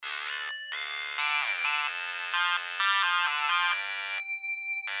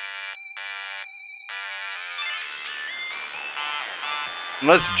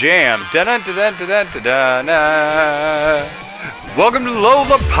Let's jam. Da-da-da-da-da-da-da-da. Welcome to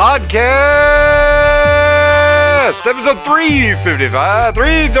LOLA Podcast, episode 355,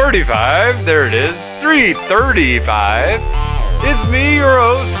 335. There it is, 335. It's me, your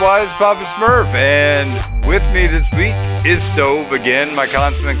host, Wise Papa Smurf, and with me this week is Stove again, my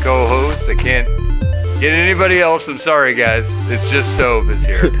consummate co-host. I can't get anybody else. I'm sorry, guys. It's just Stove is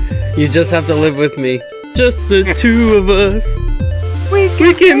here. You just have to live with me. Just the two of us. We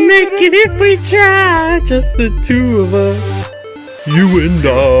can make it if we try. Just the two of us. You and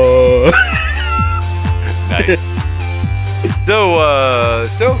I. Nice. So,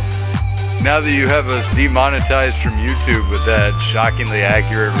 now that you have us demonetized from YouTube with that shockingly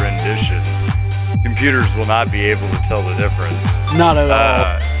accurate rendition, computers will not be able to tell the difference. Not at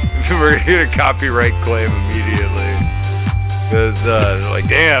all. We're gonna get a copyright claim immediately. Because, like,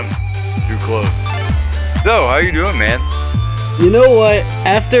 damn, too close. So, how you doing, man? You know what?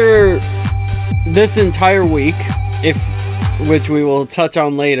 After this entire week, which we will touch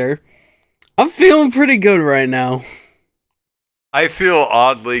on later, I'm feeling pretty good right now. I feel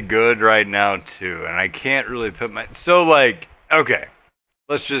oddly good right now, too. And I can't really put So, like, okay.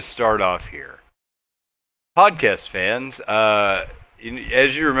 Let's just start off here. Podcast fans,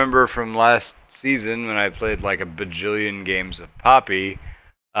 as you remember from last season when I played like a bajillion games of Poppy,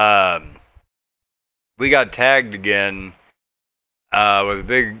 we got tagged again with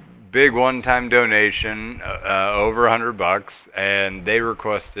a big one-time donation, over $100, and they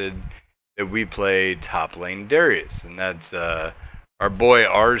requested that we play top lane Darius, and that's our boy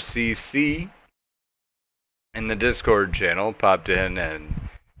RCC in the Discord channel popped in and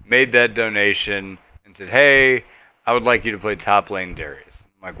made that donation and said, "Hey, I would like you to play top lane Darius."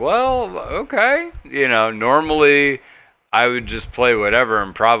 I'm like, well, okay. You know, normally I would just play whatever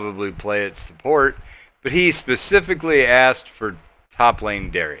and probably play it support, but he specifically asked for top lane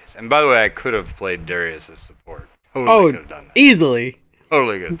Darius. And by the way, I could have played Darius as support. Totally could have done that. Easily.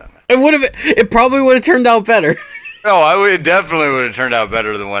 Totally could have done that. It probably would have turned out better. No, it definitely would have turned out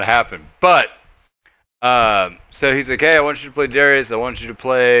better than what happened. But, so he's like, hey, I want you to play Darius. I want you to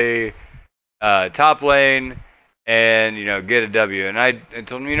play top lane and, you know, get a W. And I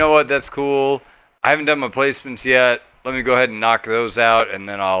told him, you know what, that's cool. I haven't done my placements yet. Let me go ahead and knock those out, and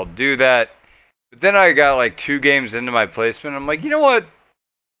then I'll do that. But then I got like 2 games into my placement. I'm like, you know what?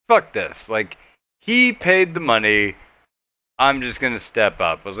 Fuck this. Like, he paid the money. I'm just going to step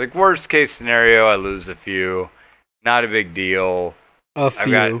up. I was like, worst case scenario, I lose a few. Not a big deal. A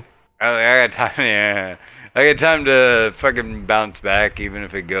few. I got time. Yeah. I got time to fucking bounce back, even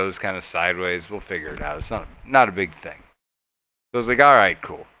if it goes kind of sideways. We'll figure it out. It's not a big thing. So I was like, all right,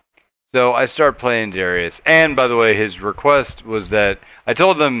 cool. So I start playing Darius. And by the way, his request was that I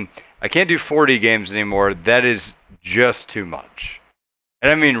told them I can't do 40 games anymore. That is just too much.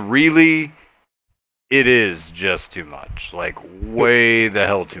 And I mean, really, it is just too much. Like, way the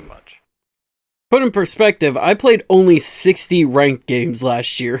hell too much. Put in perspective, I played only 60 ranked games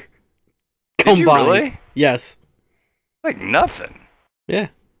last year. Did you really? Yes. Like nothing. Yeah.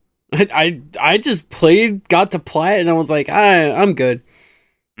 I just played, got to plat, and I was like, I'm good.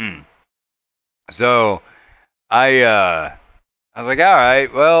 So I was like, all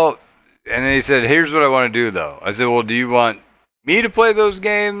right, well, and then he said, here's what I want to do though. I said, well, do you want me to play those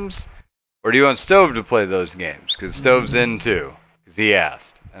games or do you want Stove to play those games? Because Stove's in too, because he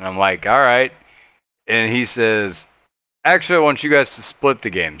asked. And I'm like, all right. And he says, actually, I want you guys to split the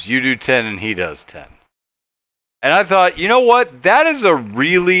games. You do 10 and he does 10. And I thought, you know what? That is a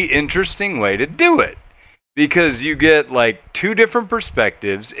really interesting way to do it. Because you get like 2 different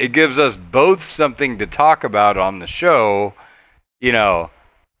perspectives. It gives us both something to talk about on the show, you know.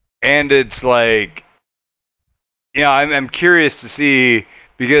 And it's like, you know, I'm curious to see,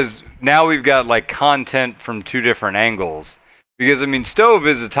 because now we've got like content from 2 different angles. Because I mean, Stove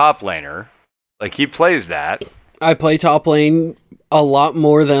is a top laner. Like, he plays that. I play top lane a lot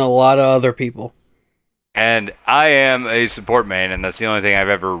more than a lot of other people. And I am a support main, and that's the only thing I've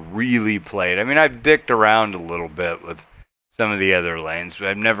ever really played. I mean, I've dicked around a little bit with some of the other lanes, but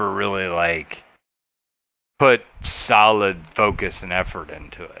I've never really, like, put solid focus and effort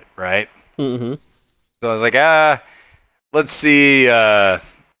into it, right? Mm-hmm. So I was like, let's see how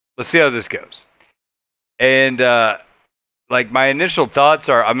this goes. And, like, my initial thoughts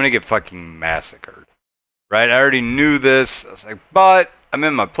are, I'm going to get fucking massacred, right? I already knew this. I was like, but I'm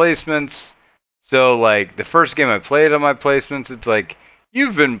in my placements. So, like, the first game I played on my placements, it's like,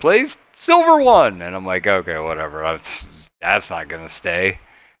 you've been placed silver 1. And I'm like, okay, whatever. That's not going to stay.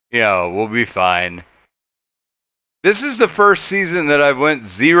 You know, we'll be fine. This is the first season that I've went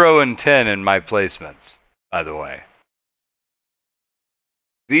 0 and 10 in my placements, by the way.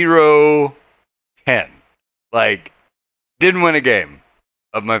 0, 10. Like, didn't win a game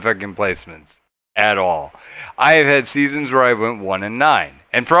of my fucking placements at all. I have had seasons where I went 1 and 9.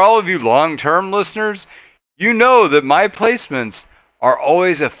 And for all of you long-term listeners, you know that my placements are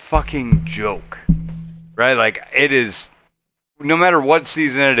always a fucking joke. Right? Like, it is, no matter what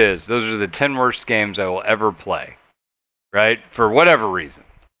season it is, those are the 10 worst games I will ever play. Right? For whatever reason.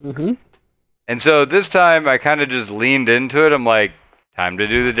 Mm-hmm. And so this time I kind of just leaned into it. I'm like, time to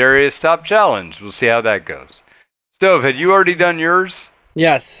do the Darius Top Challenge. We'll see how that goes. Stove, had you already done yours?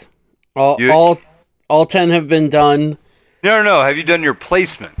 Yes. All 10 have been done. No. Have you done your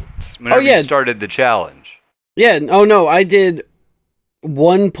placements whenever you started the challenge? Yeah. Oh, no. I did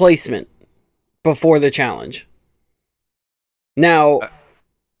one placement before the challenge. Now,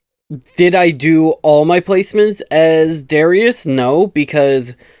 did I do all my placements as Darius? No,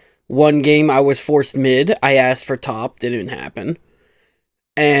 because one game I was forced mid. I asked for top. Didn't happen.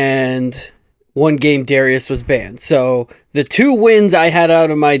 And one game Darius was banned. So the 2 wins I had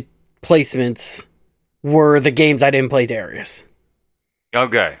out of my placements were the games I didn't play Darius.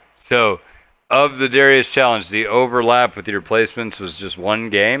 Okay. So of the Darius challenge, the overlap with your placements was just one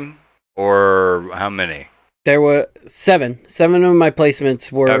game? Or how many? There were 7. 7 of my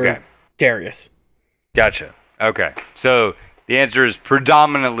placements were Darius. Gotcha. Okay. So the answer is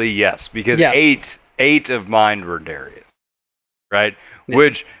predominantly yes, because 8 of mine were Darius. Right? Yes.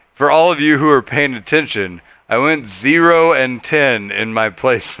 Which, for all of you who are paying attention, I went 0 and 10 in my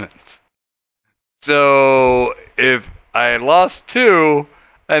placements. So if I lost 2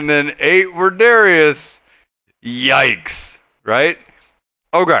 and then 8 were Darius, yikes. Right?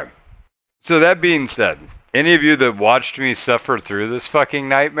 Okay. So that being said, any of you that watched me suffer through this fucking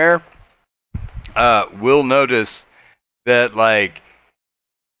nightmare will notice that, like,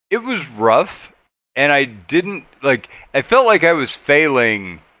 it was rough, and I didn't, like, I felt like I was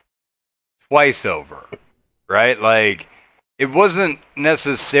failing twice over, right? Like, it wasn't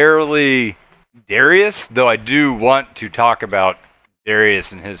necessarily Darius, though I do want to talk about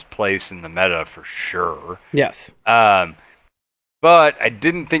Darius and his place in the meta for sure. Yes. But I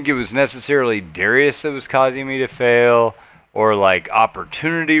didn't think it was necessarily Darius that was causing me to fail, or like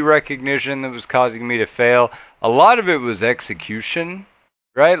opportunity recognition that was causing me to fail. A lot of it was execution,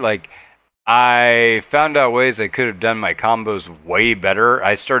 right? Like, I found out ways I could have done my combos way better.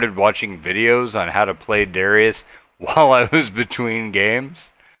 I started watching videos on how to play Darius while I was between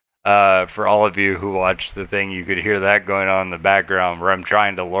games. For all of you who watched the thing, you could hear that going on in the background where I'm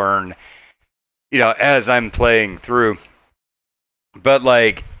trying to learn, as I'm playing through. But,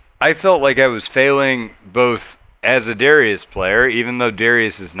 like, I felt like I was failing both as a Darius player, even though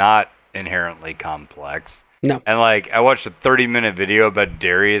Darius is not inherently complex. No. And, like, I watched a 30-minute video about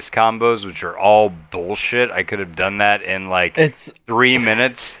Darius combos, which are all bullshit. I could have done that in, like, 3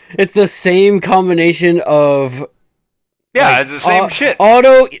 minutes. It's the same combination of... Yeah, like, it's the same shit.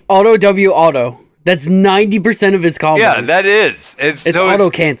 Auto, W, auto. That's 90% of his combos. Yeah, that is. It's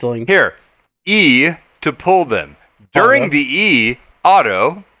auto-canceling. Here, E to pull them. During the E,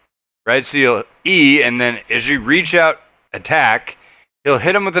 auto, right? So you'll E, and then as you reach out, attack, he'll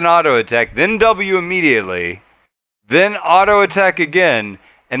hit him with an auto attack, then W immediately, then auto attack again,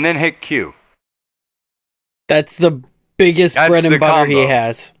 and then hit Q. That's the biggest bread and butter he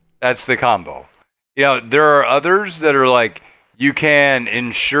has. That's the combo. There are others that are like, you can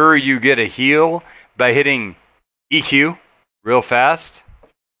ensure you get a heal by hitting EQ real fast.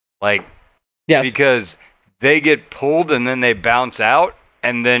 Like, yes. Because they get pulled and then they bounce out,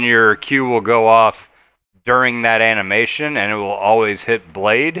 and then your Q will go off during that animation, and it will always hit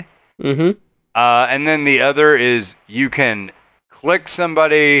blade. Mm-hmm. And then the other is you can click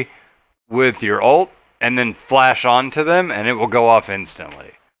somebody with your ult and then flash onto them, and it will go off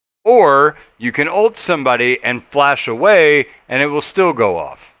instantly. Or you can ult somebody and flash away, and it will still go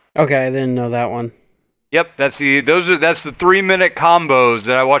off. Okay, I didn't know that one. Yep, that's the 3-minute combos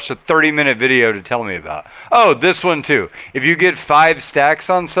that I watched a 30-minute video to tell me about. Oh, this one too. If you get 5 stacks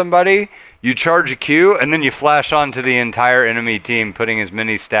on somebody, you charge a Q, and then you flash onto the entire enemy team, putting as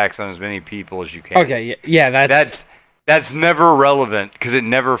many stacks on as many people as you can. Okay, yeah, that's never relevant, because it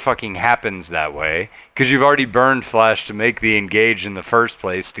never fucking happens that way, because you've already burned flash to make the engage in the first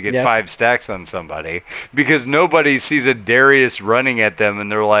place to get 5 stacks on somebody, because nobody sees a Darius running at them and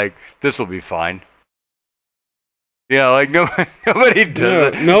they're like, this will be fine. Like, nobody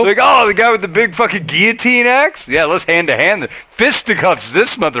does it. Nope. Like, oh, the guy with the big fucking guillotine axe? Yeah, let's hand-to-hand. Fisticuffs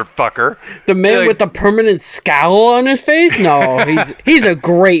this motherfucker. The man with the permanent scowl on his face? No, he's a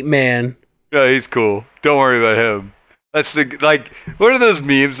great man. Yeah, he's cool. Don't worry about him. That's the like. What are those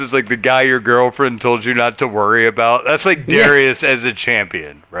memes? It's like the guy your girlfriend told you not to worry about. That's like Yeah. Darius as a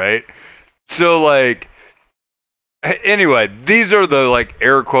champion, right? So like, anyway, these are the like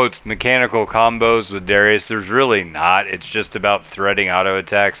air quotes mechanical combos with Darius. There's really not. It's just about threading auto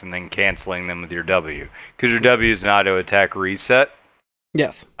attacks and then canceling them with your W, because your W is an auto attack reset.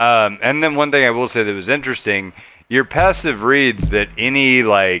 Yes. And then one thing I will say that was interesting, your passive reads that any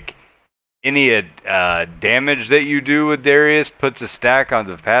damage that you do with Darius puts a stack on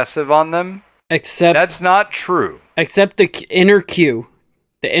the passive on them. Except That's not true. except the inner Q.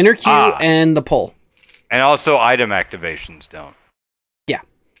 The inner Q and the pull. And also item activations don't. Yeah.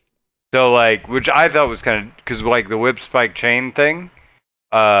 So like, which I thought was kind of, because like the whip spike chain thing.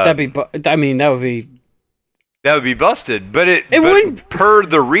 That would be busted, but wouldn't. Per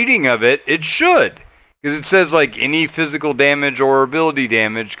the reading of it, it should, because it says like any physical damage or ability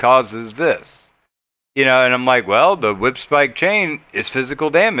damage causes this, and I'm like, well, the whip spike chain is physical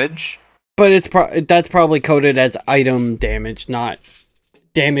damage, but that's probably coded as item damage, not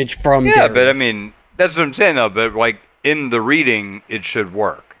damage from. Yeah, Darius. but I mean, that's what I'm saying though. But like in the reading, it should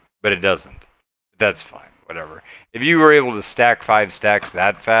work, but it doesn't. That's fine, whatever. If you were able to stack 5 stacks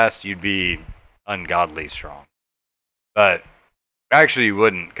that fast, you'd be ungodly strong. But actually, you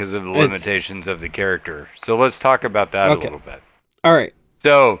wouldn't, because of the limitations of the character. So let's talk about that a little bit. All right.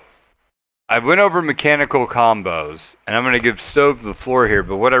 So I went over mechanical combos, and I'm going to give Stove the floor here.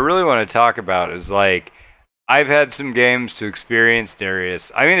 But what I really want to talk about is like, I've had some games to experience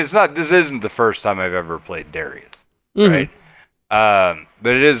Darius. I mean, this isn't the first time I've ever played Darius, right? But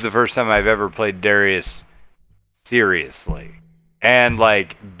it is the first time I've ever played Darius seriously, and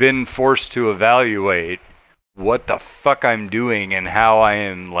like been forced to evaluate what the fuck I'm doing and how I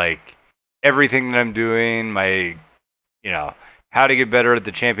am, like, everything that I'm doing, my, how to get better at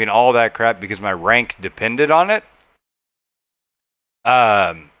the champion, all that crap, because my rank depended on it.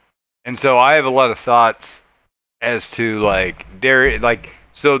 And so I have a lot of thoughts as to like Darius,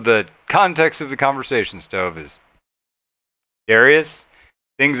 so the context of the conversation, Stove, is Darius,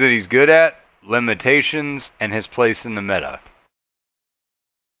 things that he's good at, limitations, and his place in the meta.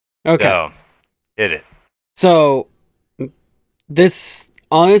 Okay. So, hit it. So, this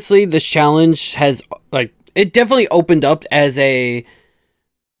challenge has, like, it definitely opened up as a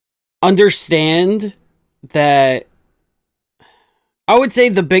understand that I would say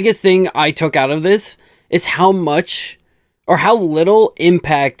the biggest thing I took out of this is how much or how little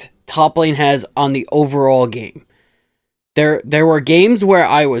impact top lane has on the overall game. There were games where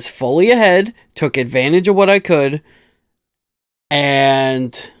I was fully ahead, took advantage of what I could,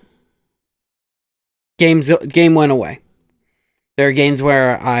 and game went away. There are games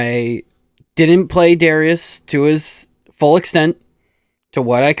where I didn't play Darius to his full extent, to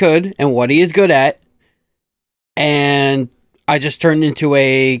what I could and what he is good at, and I just turned into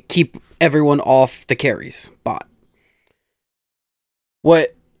a keep everyone off the carries bot.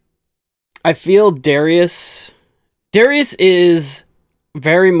 What I feel Darius is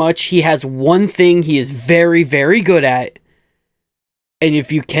very much, he has one thing he is very, very good at, and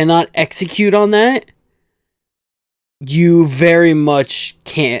if you cannot execute on that, you very much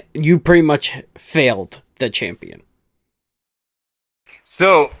can't. You pretty much failed the champion.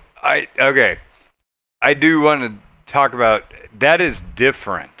 So, I do want to talk about, that is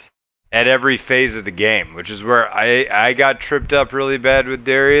different at every phase of the game, which is where I got tripped up really bad with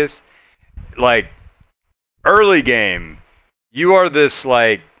Darius. Like, early game, you are this,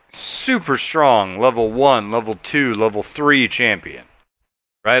 like, super strong level 1, level 2, level 3 champion,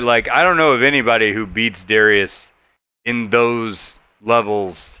 right? Like, I don't know of anybody who beats Darius in those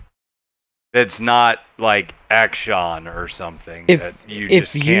levels that's not like Action or something. If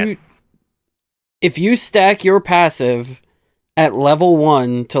you stack your passive at level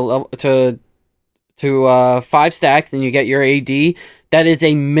 1 to 5 stacks and you get your AD, that is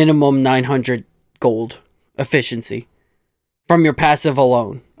a minimum 900 gold efficiency from your passive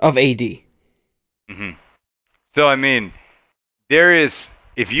alone of AD. Mm-hmm. So I mean, Darius,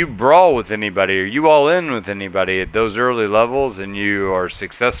 if you brawl with anybody or you all in with anybody at those early levels and you are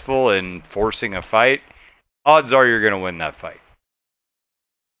successful in forcing a fight, odds are you're going to win that fight.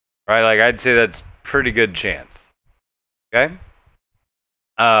 Right? Like, I'd say that's pretty good chance. Okay?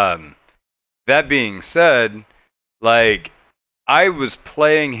 That being said, like, I was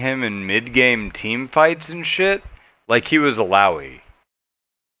playing him in mid-game team fights and shit like he was a Lowy.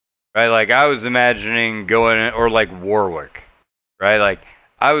 Right? Like, I was imagining going in, or like Warwick. Right? Like,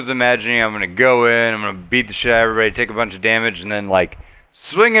 I was imagining I'm going to go in, I'm going to beat the shit out of everybody, take a bunch of damage, and then, like,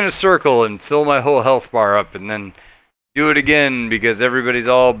 swing in a circle and fill my whole health bar up, and then do it again because everybody's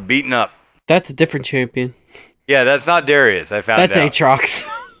all beaten up. That's a different champion. Yeah, that's not Darius. I found That's out. Aatrox.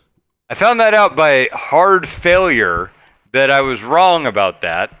 I found that out by hard failure that I was wrong about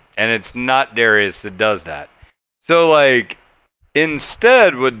that, and it's not Darius that does that. So, like,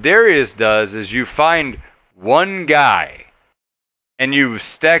 instead, what Darius does is you find one guy and you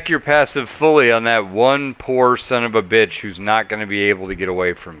stack your passive fully on that one poor son of a bitch who's not going to be able to get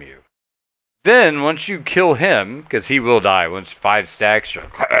away from you. Then, once you kill him, because he will die, once 5 stacks,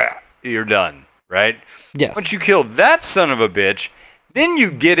 you're done, right? Yes. Once you kill that son of a bitch, then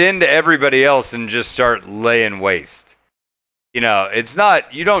you get into everybody else and just start laying waste. You know, it's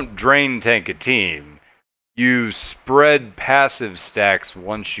not, you don't drain tank a team. You spread passive stacks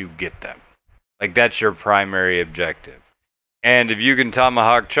once you get them. Like, that's your primary objective. And if you can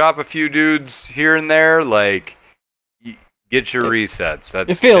tomahawk chop a few dudes here and there, like, get your resets.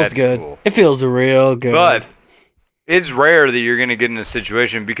 It feels that's good. Cool. It feels real good. But it's rare that you're going to get in a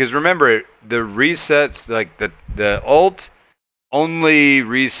situation because remember, the resets, like the ult, only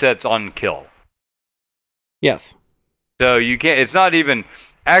resets on kill. Yes. So you can't. It's not even.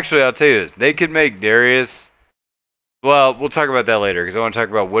 Actually, I'll tell you this: they could make Darius. Well, we'll talk about that later because I want to talk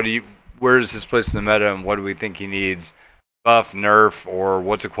about where is his place in the meta, and what do we think he needs, buff, nerf, or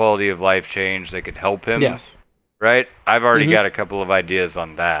what's a quality of life change that could help him. Yes. Right. I've already got a couple of ideas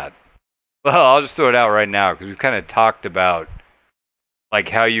on that. Well, I'll just throw it out right now because we've kind of talked about like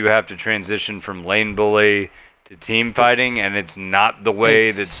how you have to transition from lane bully to team fighting, and it's not the way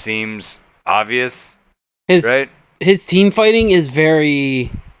that seems obvious. Right? His team fighting is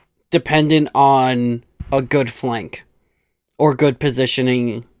very dependent on a good flank or good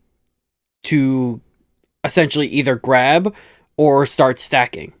positioning to essentially either grab or start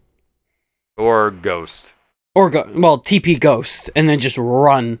stacking. Or ghost. Or TP ghost and then just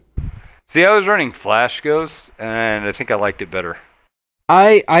run. See, I was running Flash Ghost, and I think I liked it better.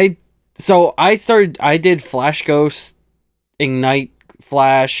 I did Flash Ghost, Ignite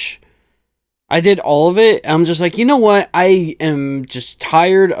Flash. I did all of it. I'm just like, you know what? I am just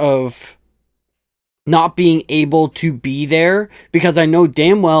tired of not being able to be there because I know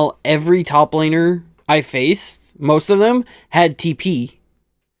damn well every top laner I faced, most of them, had TP.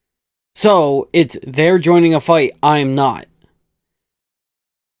 So it's they're joining a fight, I'm not.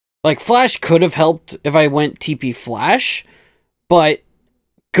 Like, Flash could have helped if I went TP Flash, but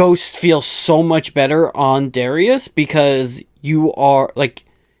Ghost feels so much better on Darius because you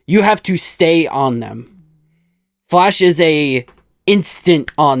have to stay on them. Flash is a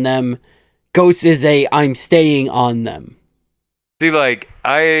instant on them. Ghost is a I'm staying on them. See, like,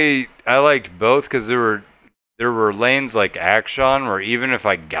 I liked both because there were lanes like Akshan where even if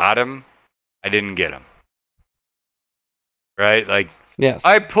I got him, I didn't get him. Right? Like, yes.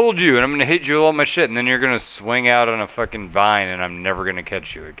 I pulled you and I'm going to hit you with all my shit and then you're going to swing out on a fucking vine and I'm never going to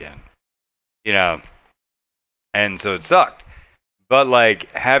catch you again. You know? And so it sucked. But, like,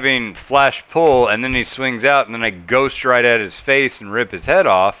 having Flash pull and then he swings out and then I ghost right at his face and rip his head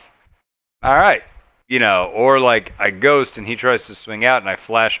off. All right. You know, or like I ghost and he tries to swing out and I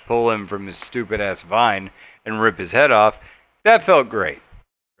Flash pull him from his stupid ass vine and rip his head off. That felt great.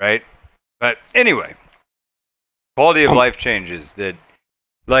 Right? But anyway, quality of life changes that,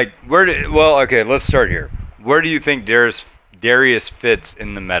 like, okay, let's start here. Where do you think Darius fits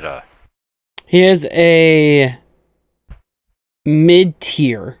in the meta? He is a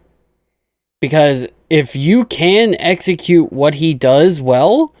mid-tier. Because if you can execute what he does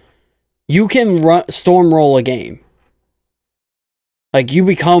well, you can storm roll a game. Like, you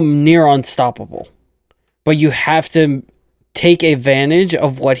become near unstoppable. But you have to take advantage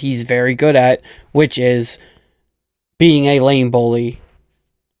of what he's very good at, which is being a lane bully.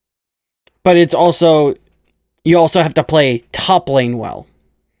 But it's also, you also have to play top lane well,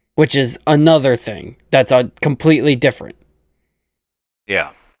 which is another thing that's completely different.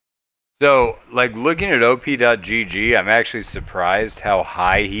 Yeah. So, like, looking at op.gg, I'm actually surprised how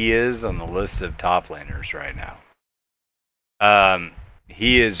high he is on the list of top laners right now.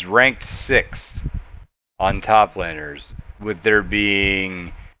 He is ranked 6 on top laners, with there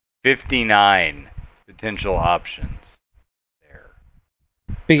being 59 potential options there.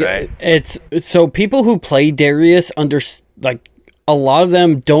 Right? It's so people who play Darius like a lot of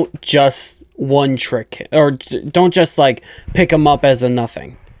them don't just one trick or don't just like pick him up as a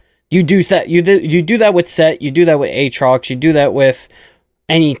nothing. You do that with Set, you do that with Aatrox, you do that with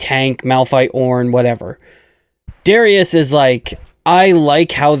any tank, Malphite, Ornn, whatever. Darius is like, I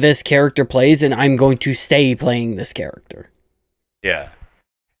like how this character plays and I'm going to stay playing this character. Yeah.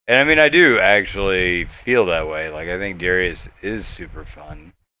 And I mean, I do actually feel that way. Like, I think Darius is super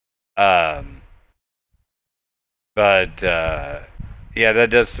fun. But Yeah, that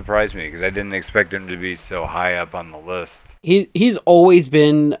does surprise me because I didn't expect him to be so high up on the list. He's always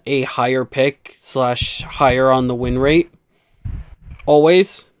been a higher pick / higher on the win rate.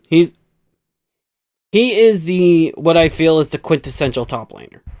 Always. He is the what I feel is the quintessential top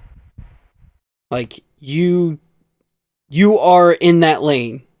laner. Like you are in that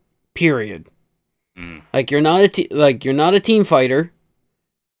lane. Period. Mm. Like you're not a team fighter.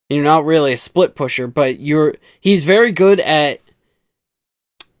 You're not really a split pusher, but he's very good at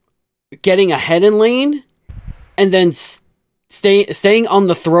getting ahead in lane and then staying on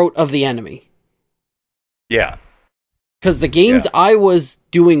the throat of the enemy. Yeah. Because the games I was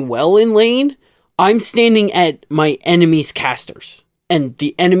doing well in lane, I'm standing at my enemy's casters, and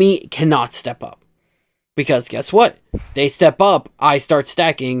the enemy cannot step up. Because guess what? They step up, I start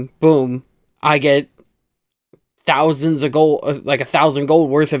stacking, boom, I get thousands of gold, like 1,000 gold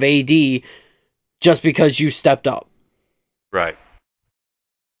worth of AD, just because you stepped up. Right.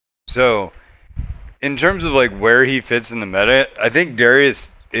 So, in terms of like where he fits in the meta, I think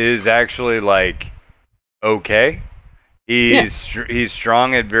Darius is actually like okay. He's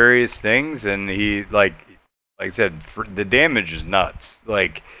strong at various things, and he like I said, the damage is nuts.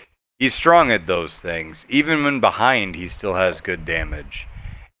 Like he's strong at those things. Even when behind, he still has good damage.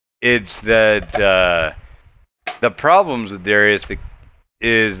 It's that the problems with Darius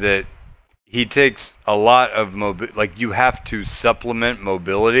is that he takes a lot of like you have to supplement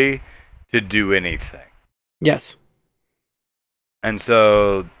mobility to do anything. Yes. And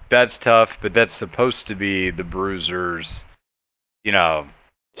so that's tough, but that's supposed to be the bruiser's,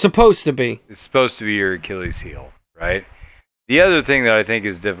 Supposed to be. It's supposed to be your Achilles heel, right? The other thing that I think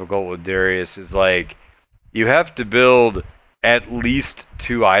is difficult with Darius is like you have to build at least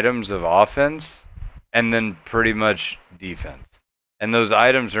 2 items of offense and then pretty much defense. And those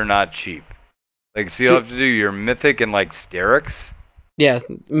items are not cheap. Like, so you'll have to do your Mythic and like Sterix. Yeah,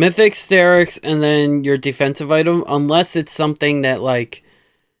 Mythic, Sterix, and then your defensive item, unless it's something that like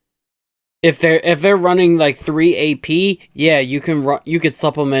if they're running like 3 AP, yeah, you could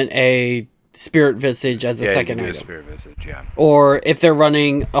supplement a Spirit Visage as a second item. Spirit Visage, yeah. Or if they're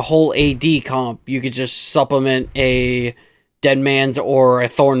running a whole AD comp, you could just supplement a Dead Man's or a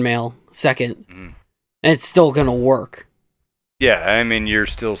Thornmail second. Mm-hmm. And it's still gonna work. Yeah, I mean you're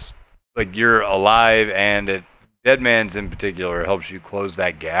still like you're alive, and Dead Man's in particular helps you close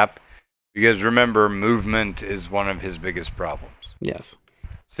that gap because remember, movement is one of his biggest problems. Yes.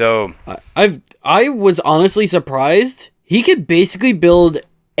 So I was honestly surprised he could basically build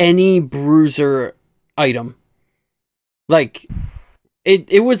any bruiser item. Like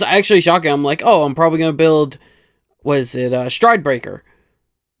it was actually shocking. I'm like, oh, I'm probably gonna build Stride Breaker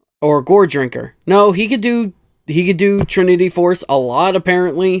or Gore Drinker. No, he could do Trinity Force a lot,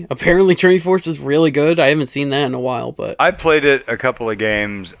 apparently. Apparently Trinity Force is really good. I haven't seen that in a while, but I played it a couple of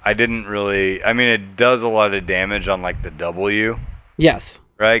games. I didn't really it does a lot of damage on like the W. Yes.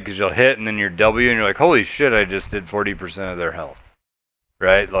 Right? Because you'll hit and then your W and you're like, holy shit, I just did 40% of their health.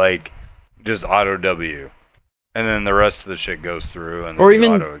 Right? Like just auto W. And then the rest of the shit goes through and or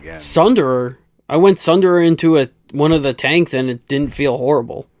even auto again. Sunderer. I went Sunderer into one of the tanks and it didn't feel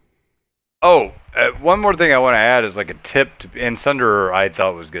horrible. Oh, one more thing I want to add is like a tip and Sunderer I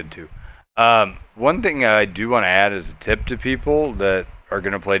thought was good too. One thing I do want to add is a tip to people that are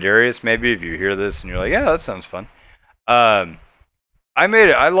going to play Darius. Maybe if you hear this and you're like, yeah, that sounds fun.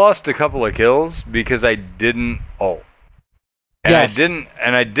 I lost a couple of kills because I didn't ult. And yes.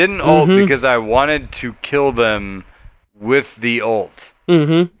 I didn't ult because I wanted to kill them with the ult.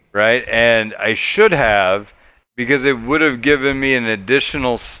 Mm-hmm. Right? And I should have, because it would have given me an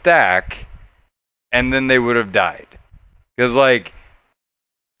additional stack and then they would have died. Because like,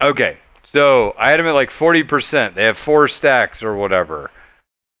 okay, so I had them at like 40%. They have 4 stacks or whatever.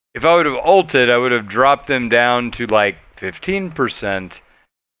 If I would have ulted, I would have dropped them down to like 15%,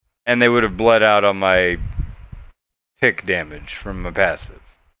 and they would have bled out on my tick damage from my passive,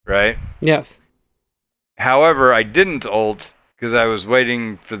 right? Yes. However, I didn't ult because I was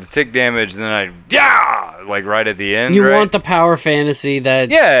waiting for the tick damage, and then like right at the end. You right? want the power fantasy that...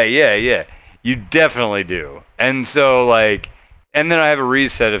 Yeah. You definitely do. And so like, and then I have a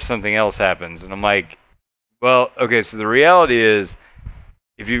reset if something else happens, and I'm like, well, okay, so the reality is,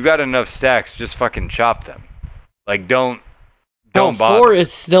 if you've got enough stacks, just fucking chop them. Like, don't bother. 4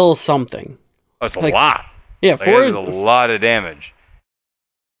 is still something. Oh, it's a lot. Yeah, like, 4 is a lot of damage.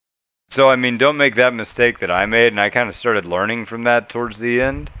 So, I mean, don't make that mistake that I made, and I kind of started learning from that towards the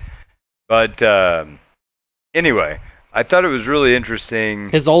end. But, anyway, I thought it was really interesting.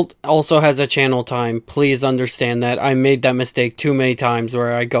 His ult also has a channel time. Please understand that. I made that mistake too many times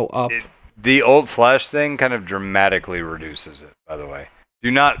where I go up. The ult flash thing kind of dramatically reduces it, by the way.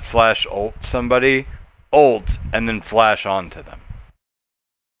 Do not flash ult somebody, ult, and then flash onto them.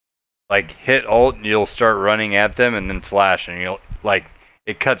 Like, hit ult, and you'll start running at them, and then flash, and you'll, like,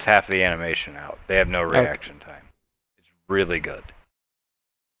 it cuts half the animation out. They have no reaction time. It's really good.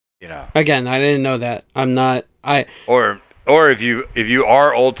 You know. Again, I didn't know that. Or if you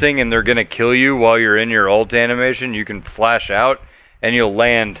are ulting and they're gonna kill you while you're in your ult animation, you can flash out and you'll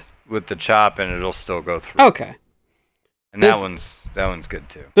land with the chop and it'll still go through. Okay. And that one's good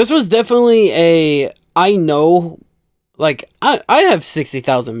too. This was definitely I know, like, I have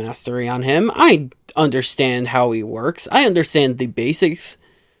 60,000 mastery on him. I understand how he works. I understand the basics.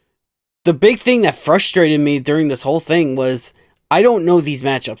 The big thing that frustrated me during this whole thing was I don't know these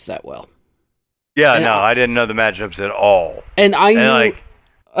matchups that well. Yeah, and I didn't know the matchups at all. And I knew,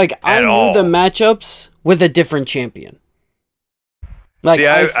 I knew the matchups with a different champion. Like, see,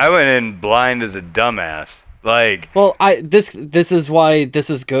 I went in blind as a dumbass. Like, well, this is why this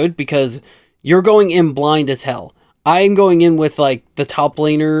is good, because you're going in blind as hell. I'm going in with, like, the top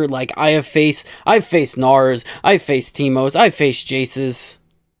laner. Like, I've faced Nars, I've faced Teemos, I've faced Jaces,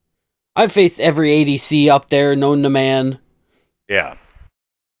 I've faced every ADC up there known to man. Yeah.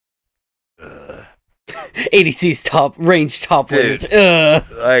 ADC's top laners.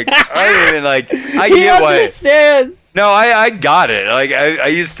 Like, I don't even, like, I he get understands. No, I got it. Like,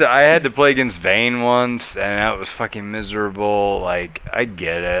 I had to play against Vayne once, and that was fucking miserable. Like, I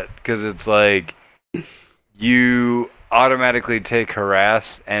get it, because it's like, you automatically take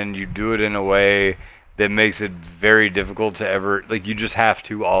harass, and you do it in a way that makes it very difficult to ever, like, you just have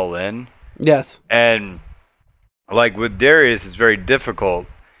to all in. Yes. And, like, with Darius, it's very difficult,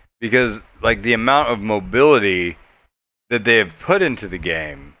 because, like, the amount of mobility that they have put into the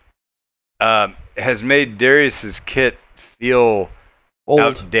game has made Darius's kit feel old,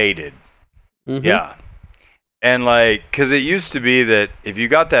 outdated. Mm-hmm. Yeah. And, like, because it used to be that if you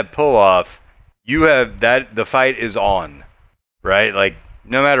got that pull off, you have that, the fight is on, right? Like,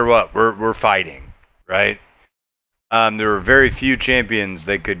 no matter what, we're fighting, right? There were very few champions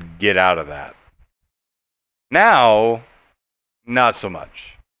that could get out of that. Now, not so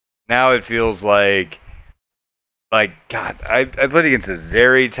much. Now it feels like God, I played against a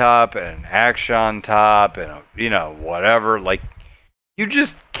Zeri top and an Akshan top and whatever. Like, you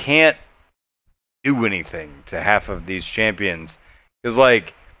just can't do anything to half of these champions. Because,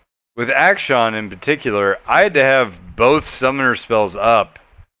 like, with Akshan in particular, I had to have both summoner spells up,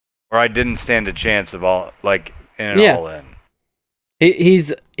 or I didn't stand a chance of all, like, all in.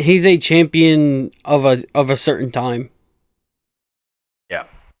 He's a champion of a certain time. Yeah.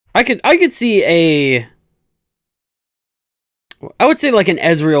 I could see I would say like an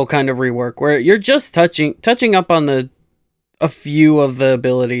Ezreal kind of rework where you're just touching up on a few of the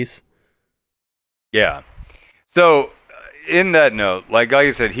abilities. Yeah. So, in that note, like I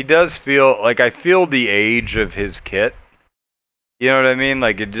said, he does feel like, I feel the age of his kit. You know what I mean?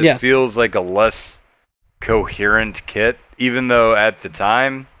 Like, it just feels like a less coherent kit, even though at the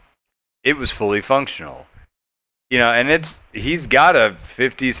time it was fully functional. And he's got a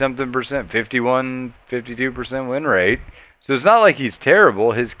 50-something percent, 51, 52% win rate. So it's not like he's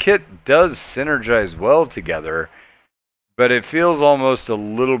terrible. His kit does synergize well together, but it feels almost a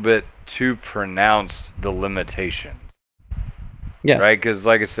little bit too pronounced, the limitations. Yes. Right? Because,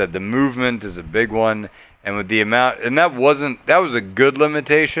 like I said, the movement is a big one, and with the amount, and that was a good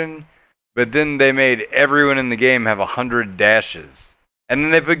limitation, but then they made everyone in the game have 100 dashes, and then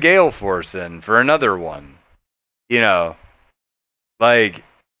they put Gale Force in for another one. Like,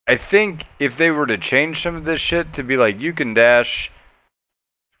 I think if they were to change some of this shit to be like, you can dash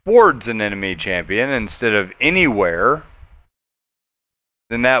towards an enemy champion instead of anywhere,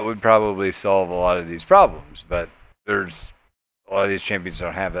 then that would probably solve a lot of these problems. But there's a lot of these champions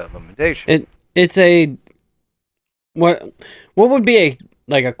don't have that limitation. It's a what would be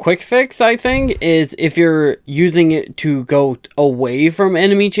a quick fix, I think, is if you're using it to go away from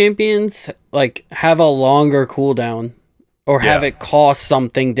enemy champions, like, have a longer cooldown. Or have it cost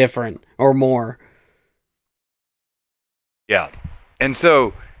something different or more. Yeah. And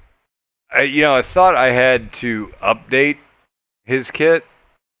so, I thought I had to update his kit.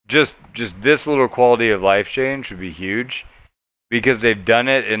 Just this little quality of life change would be huge. Because they've done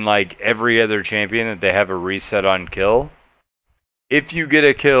it in, like, every other champion that they have a reset on kill. If you get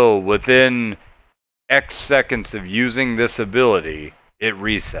a kill within X seconds of using this ability, it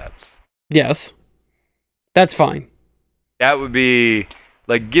resets. Yes. That's fine. That would be,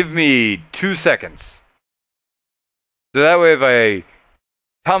 like, give me 2 seconds. So that way if I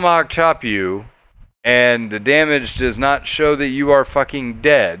tomahawk chop you and the damage does not show that you are fucking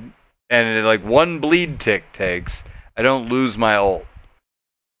dead and like one bleed tick takes, I don't lose my ult.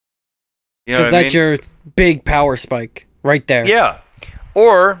 You know Because what I that's mean? your big power spike right there. Yeah.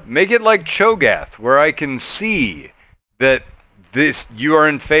 Or make it like Cho'Gath, where I can see that you are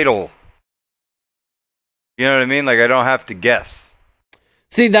in fatal. You know what I mean? Like I don't have to guess.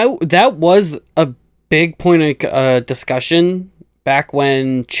 See, that was a big point of discussion back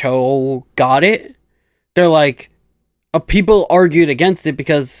when Cho got it. They're like, people argued against it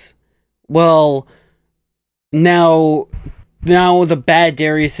because, well, now the bad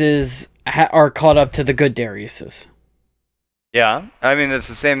Dariuses are caught up to the good Dariuses. Yeah, I mean it's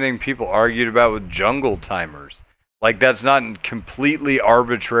the same thing people argued about with jungle timers. Like that's not a completely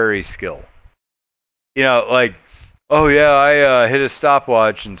arbitrary skill. You know, like, oh yeah, I hit a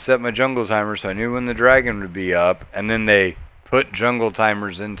stopwatch and set my jungle timer so I knew when the dragon would be up, and then they put jungle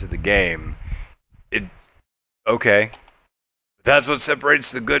timers into the game. Okay, that's what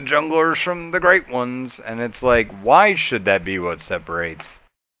separates the good junglers from the great ones, and it's like, why should that be what separates?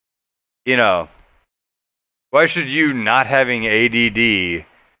 You know, why should you not having ADD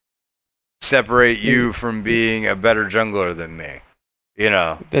separate you from being a better jungler than me? You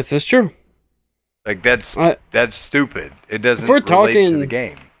know, This is true. like that's stupid. It doesn't we're relate to the talking-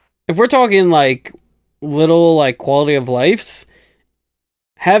 game. If we're talking like little like quality of lives,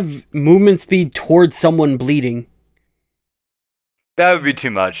 have movement speed towards someone bleeding. That would be too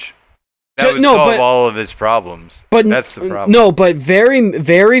much. That So- would no, solve but- all of his problems. But that's the problem. No, but very,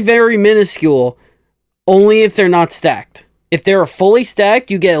 very, very minuscule. Only if they're not stacked. If they're fully stacked,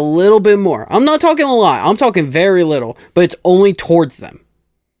 you get a little bit more. I'm not talking a lot. I'm talking very little, but it's only towards them.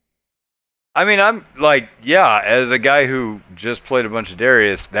 I mean, I'm like, yeah, as a guy who just played a bunch of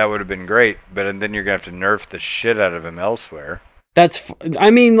Darius, that would have been great, but then you're going to have to nerf the shit out of him elsewhere.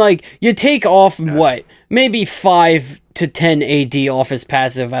 I mean, like, you take off, what? Maybe 5 to 10 AD off his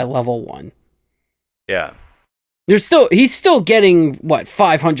passive at level 1. Yeah. He's still getting, what,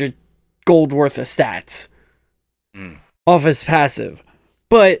 500 gold worth of stats off his passive.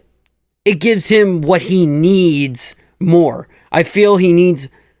 But it gives him what he needs more. I feel he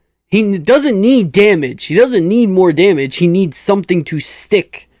doesn't need damage. He doesn't need more damage. He needs something to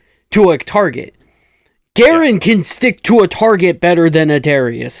stick to a target. Garen can stick to a target better than a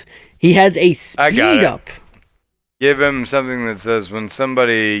Darius. He has a speed up. Give him something that says when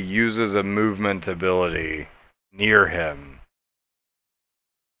somebody uses a movement ability near him,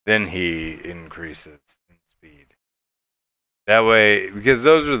 then he increases in speed. That way, because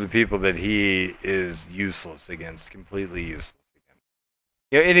those are the people that he is useless against, completely useless against.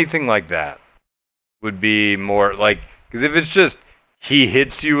 You know, anything like that would be more like, because if it's just he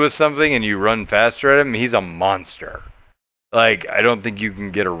hits you with something and you run faster at him, he's a monster. Like, I don't think you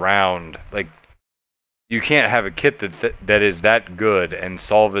can get around. Like, you can't have a kit that is that good and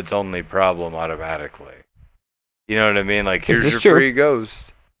solve its only problem automatically. You know what I mean? Like, here's your free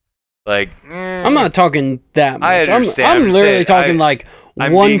ghost. Like, I'm not talking that much. I understand. I'm literally talking like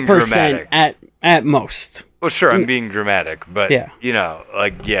 1% at most. Well, sure, I'm being dramatic, but yeah. You know,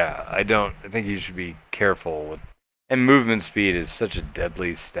 like, yeah, I think you should be careful with. And movement speed is such a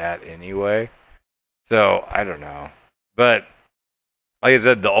deadly stat anyway. So, I don't know. But, like I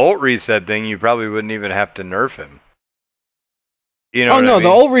said, the ult reset thing, you probably wouldn't even have to nerf him. You know what I mean? The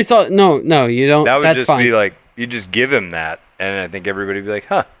ult reset, no, you don't. That would that's just fine. be like, you just give him that, and I think everybody would be like,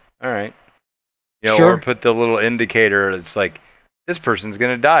 huh, alright. You know, sure. Or put the little indicator that's like, this person's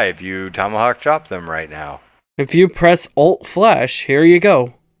going to die if you tomahawk chop them right now. If you press Alt Flash, here you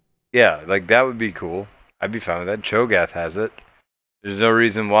go. Yeah, like that would be cool. I'd be fine with that. Cho'Gath has it. There's no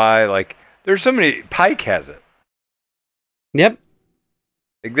reason why, like, there's so many. Pyke has it. Yep.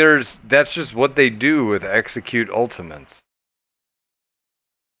 Like, that's just what they do with execute ultimates.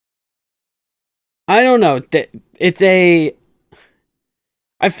 I don't know.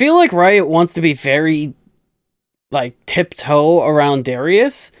 I feel like Riot wants to be very, like, tiptoe around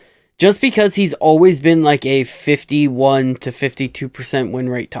Darius, just because he's always been, like, a 51 to 52% win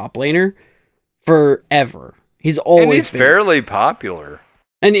rate top laner forever. He's always and he's been. Fairly popular.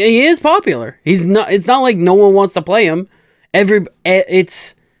 And he is popular. It's not like no one wants to play him.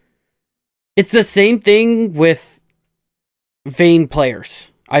 It's the same thing with Vayne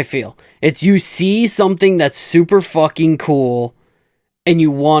players, I feel. It's you see something that's super fucking cool and you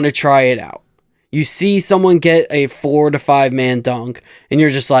want to try it out. You see someone get a 4 to 5 man dunk and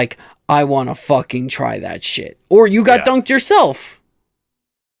you're just like, I want to fucking try that shit. Or you got dunked yourself.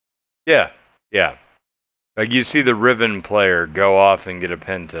 Yeah. Like you see the Riven player go off and get a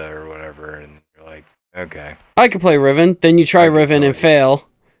penta or whatever, and you're like, okay. I could play Riven. Then you try Riven and fail.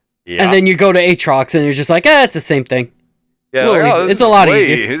 Yeah. And then you go to Aatrox and you're just like, it's the same thing. Yeah, Well, like, oh, it's a lot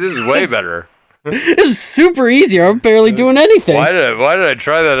easier. This is way better. It's super easier. I'm barely doing anything. Why did I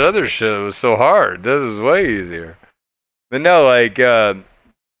try that other shit? It was so hard. This is way easier. But no, like I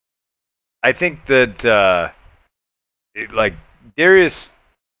think that like Darius,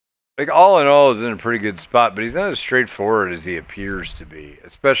 like all in all, is in a pretty good spot, but he's not as straightforward as he appears to be,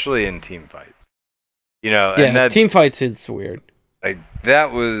 especially in team fights. You know, and Yeah, that's team fights is weird. like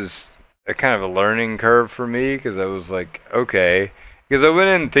that was a kind of a learning curve for me because I was like, okay, because I went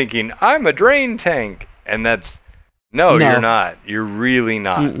in thinking I'm a drain tank, and that's no, No. you're not. You're really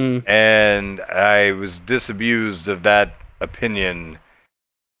not. Mm-mm. And I was disabused of that opinion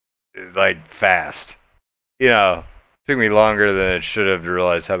like fast. You know, took me longer than it should have to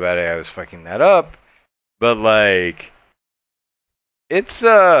realize how bad I was fucking that up. But like, it's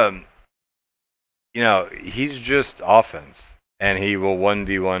you know, he's just offense, and he will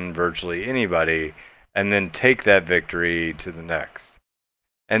 1v1 virtually anybody, and then take that victory to the next.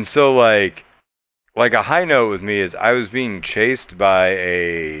 And so like a high note with me is I was being chased by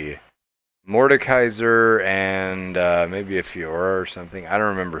a Mordekaiser and maybe a Fiora or something. I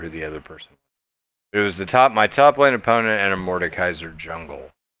don't remember who the other person was. It was my top lane opponent and a Mordekaiser jungle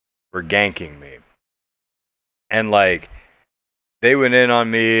were ganking me. And like they went in on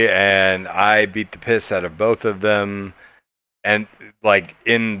me and I beat the piss out of both of them, and like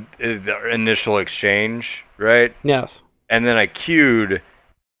in the initial exchange, right? Yes. And then I queued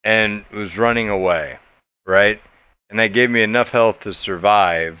and was running away, right? And they gave me enough health to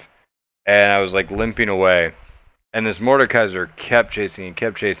survive, and I was like limping away. And this Mordekaiser kept chasing and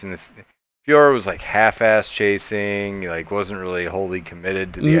kept chasing. The Fiora was like half-ass chasing, like wasn't really wholly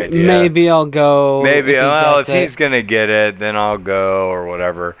committed to the idea. Maybe I'll go. Maybe, if it. he's gonna get it, then I'll go or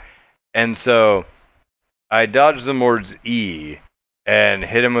whatever. And so I dodged the Mord's E and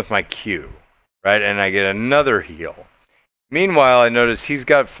hit him with my Q, right? And I get another heal. Meanwhile, I notice he's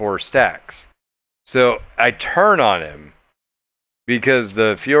got 4 stacks. So I turn on him because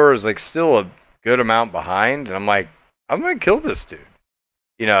the Fiora is like still a good amount behind, and I'm like, I'm gonna kill this dude.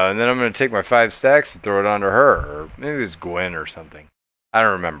 You know, and then I'm gonna take my 5 stacks and throw it onto her, or maybe it was Gwen or something. I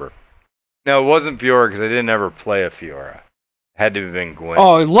don't remember. No, it wasn't Fiora because I didn't ever play a Fiora. It had to have been Gwen.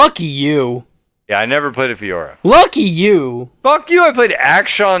 Oh, lucky you. Yeah, I never played a Fiora. Lucky you. Fuck you, I played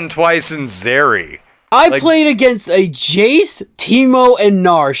Akshan twice and Zeri. I played against a Jace, Teemo, and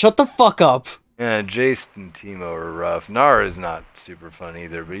Gnar. Shut the fuck up. Yeah, Jace and Teemo are rough. Gnar is not super fun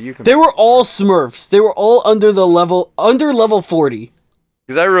either, but you can... They were all Smurfs. They were all under level 40.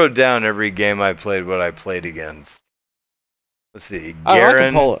 Because I wrote down every game I played what I played against. Let's see. I Garen.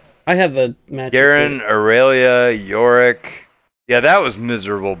 can pull it. I have the match. Garen, Aurelia, Yorick. Yeah, that was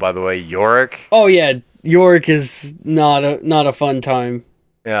miserable, by the way. Yorick. Oh yeah, Yorick is not a fun time.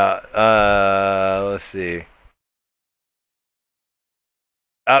 Yeah. Let's see.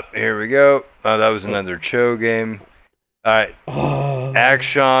 Up here we go. Oh, that was another Cho game. All right.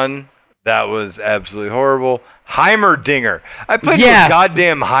 Akshan. That was absolutely horrible. Heimerdinger. I played with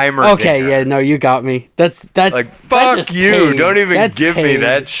goddamn Heimerdinger. Okay, yeah, no, you got me. That's like fuck that's just you. pain. Don't even give me pain.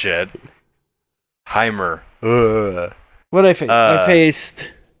 that shit. Heimer. Ugh. What I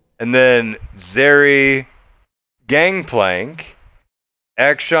faced. And then Zeri, Gangplank,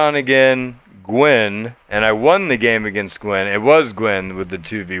 Akshan again, Gwen, and I won the game against Gwen. It was Gwen with the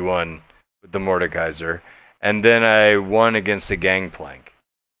 2v1 with the Mordekaiser. And then I won against the Gangplank.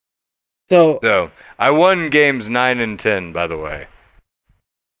 So I won games 9 and 10, by the way.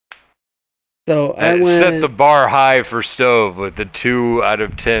 So I set the bar high for Stove with the 2 out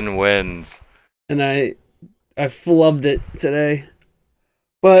of 10 wins. And I flubbed it today.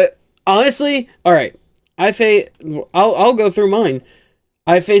 But honestly, all right. I'll go through mine.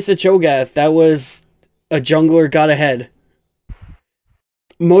 I faced a Cho'Gath. That was a jungler got ahead.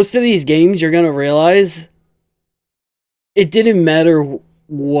 Most of these games, you're gonna realize it didn't matter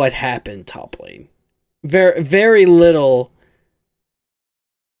what happened top lane. Very little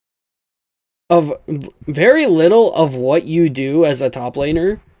of what you do as a top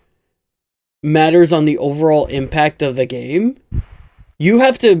laner matters on the overall impact of the game. You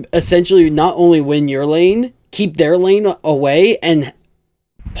have to essentially not only win your lane, keep their lane away, and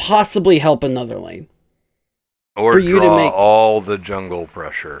possibly help another lane. Or draw all the jungle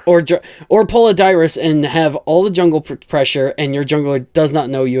pressure. Or pull a Darius and have all the jungle pressure, and your jungler does not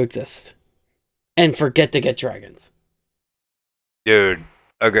know you exist. And forget to get dragons. Dude,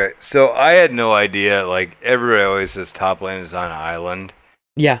 okay, so I had no idea, like, everybody always says top lane is on an island.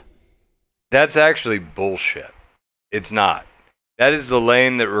 Yeah. That's actually bullshit. It's not. That is the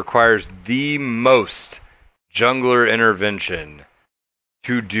lane that requires the most jungler intervention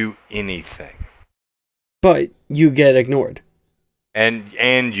to do anything. But you get ignored. And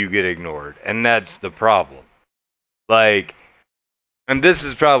you get ignored. And that's the problem. Like, and this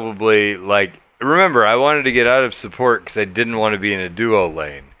is probably, like, remember, I wanted to get out of support because I didn't want to be in a duo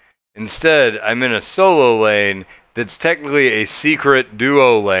lane. Instead, I'm in a solo lane that's technically a secret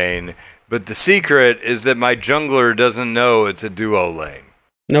duo lane, but the secret is that my jungler doesn't know it's a duo lane.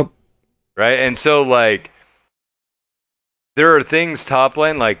 Nope. Right? And so, like, there are things top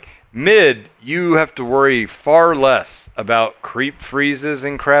lane, like mid, you have to worry far less about creep freezes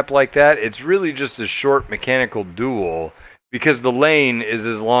and crap like that. It's really just a short mechanical duel because the lane is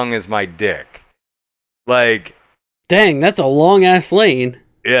as long as my dick. Like, dang, that's a long ass lane.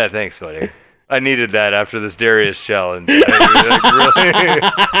 Yeah, thanks, buddy. I needed that after this Darius challenge.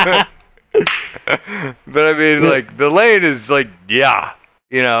 I really, but I mean, like, the lane is like, yeah,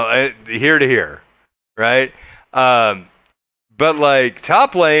 you know, here to here, right? But like,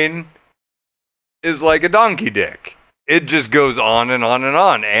 top lane is like a donkey dick. It just goes on and on and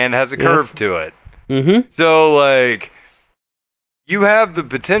on, and has a curve to it. Mm-hmm. So like, you have the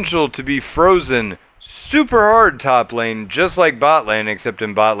potential to be frozen super hard top lane, just like bot lane, except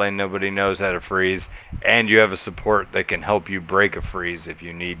in bot lane nobody knows how to freeze, and you have a support that can help you break a freeze if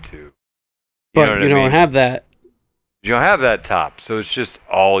you need to. But you don't have that. You don't have that top, so it's just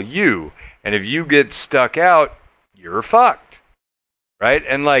all you. And if you get stuck out, you're fucked. Right?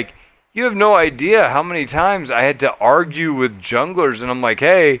 And like, you have no idea how many times I had to argue with junglers, and I'm like,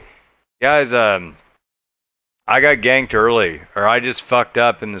 hey, guys, I got ganked early, or I just fucked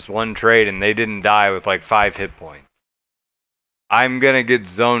up in this one trade and they didn't die with like 5 hit points. I'm gonna get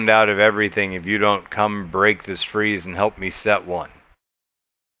zoned out of everything if you don't come break this freeze and help me set one.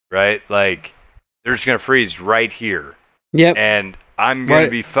 Right? Like, they're just gonna freeze right here. Yep. And I'm gonna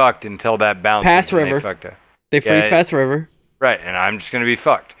be fucked until that bounces. Pass river. They freeze past river. Right, and I'm just gonna be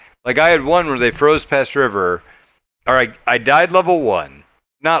fucked. Like, I had one where they froze past river, or I died level 1.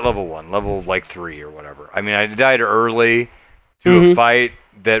 Not level 1, level like 3 or whatever. I mean, I died early to a fight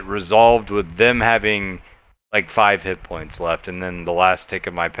that resolved with them having like 5 hit points left, and then the last tick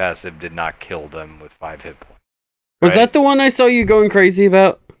of my passive did not kill them with 5 hit points. Right? Was that the one I saw you going crazy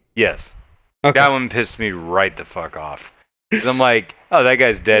about? Yes. Okay. That one pissed me right the fuck off. 'Cause I'm like, oh, that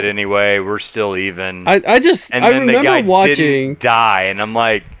guy's dead anyway. We're still even. I remember the guy watching. Didn't die, and I'm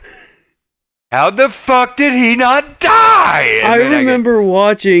like, how the fuck did he not die? And I remember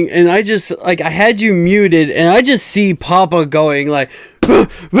watching, and I just, like, I had you muted, and I just see Papa going, like,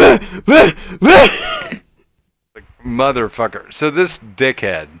 motherfucker. So this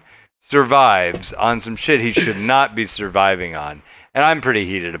dickhead survives on some shit he should not be surviving on, and I'm pretty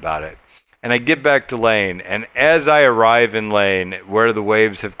heated about it. And I get back to lane, and as I arrive in lane, where the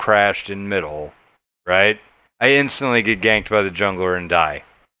waves have crashed in middle, right, I instantly get ganked by the jungler and die.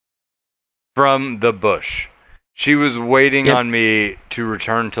 From the bush. She was waiting on me to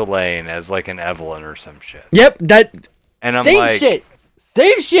return to lane as like an Evelyn or some shit. Yep, that. And I'm same like, shit.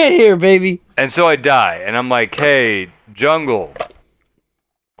 Same shit here, baby. And so I die, and I'm like, hey, jungle.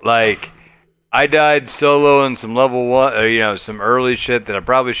 Like, I died solo in some level 1, some early shit that I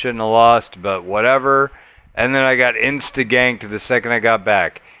probably shouldn't have lost, but whatever. And then I got insta-ganked the second I got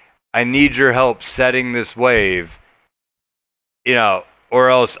back. I need your help setting this wave, or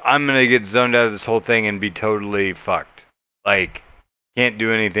else I'm going to get zoned out of this whole thing and be totally fucked. Like, can't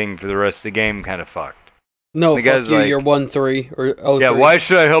do anything for the rest of the game, kind of fucked. No, fuck you, like, you're 1-3 or 0-3. Yeah, why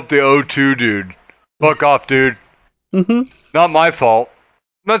should I help the 0-2 dude? Fuck off, dude. Not my fault.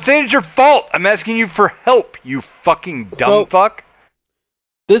 I'm not saying it's your fault. I'm asking you for help, you fucking dumb fuck.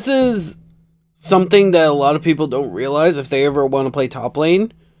 This is something that a lot of people don't realize if they ever want to play top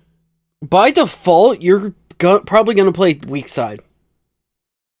lane. By default, you're probably going to play weak side.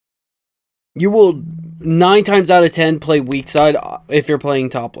 You will 9 times out of 10 play weak side if you're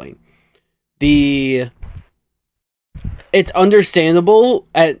playing top lane. It's understandable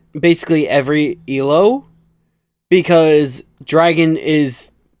at basically every elo because Dragon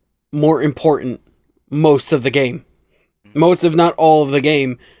is more important most of the game. Most, if not all of the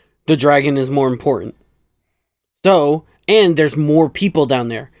game, the Dragon is more important. So, and there's more people down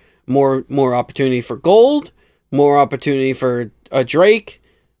there. More opportunity for gold, more opportunity for a Drake.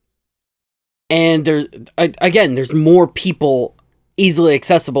 And there's more people easily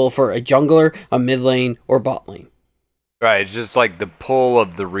accessible for a jungler, a mid lane, or bot lane. Right, it's just like the pull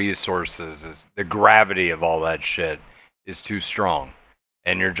of the resources, the gravity of all that shit is too strong.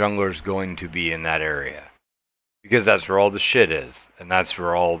 And your jungler's going to be in that area. Because that's where all the shit is. And that's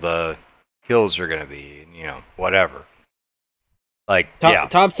where all the kills are going to be, and, whatever. Like,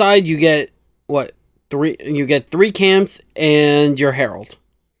 Top side, you get, 3? You get 3 camps and your Herald.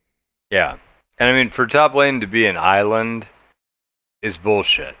 Yeah. And I mean, for top lane to be an island is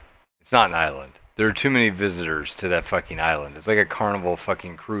bullshit. It's not an island. There are too many visitors to that fucking island. It's like a carnival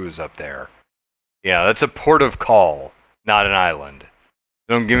fucking cruise up there. Yeah, that's a port of call, not an island.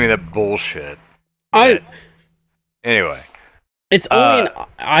 Don't give me that bullshit. Anyway. It's only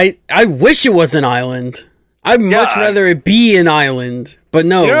I wish it was an island. I'd much rather it be an island, but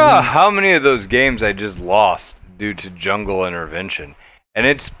no. You know how many of those games I just lost due to jungle intervention? And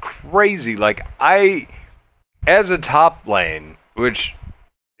it's crazy. Like, as a top lane, which,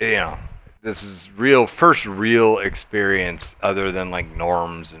 you know, this is first real experience other than, like,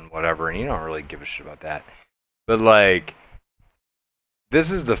 norms and whatever, and you don't really give a shit about that. But, like,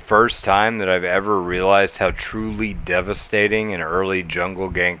 this is the first time that I've ever realized how truly devastating an early jungle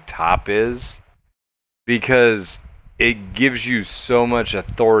gank top is, because it gives you so much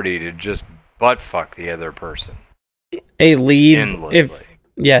authority to just butt-fuck the other person. A lead,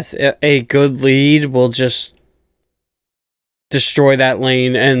 a good lead will just destroy that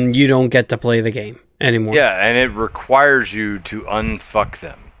lane, and you don't get to play the game anymore. Yeah, and it requires you to unfuck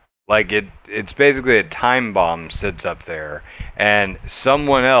them. Like, it's basically a time bomb sits up there, and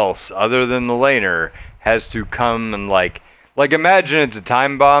someone else other than the laner has to come and like imagine it's a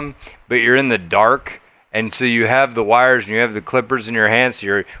time bomb, but you're in the dark, and so you have the wires and you have the clippers in your hands. So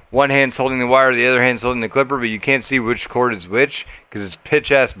your one hand's holding the wire, the other hand's holding the clipper, but you can't see which cord is which because it's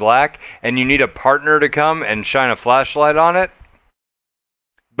pitch ass black, and you need a partner to come and shine a flashlight on it,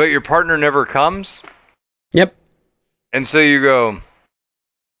 but your partner never comes. Yep. And so you go,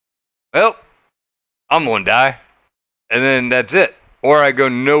 well, I'm gonna die, and then that's it. Or I go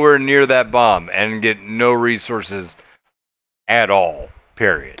nowhere near that bomb and get no resources at all,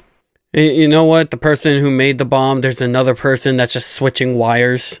 period. You know what? The person who made the bomb, there's another person that's just switching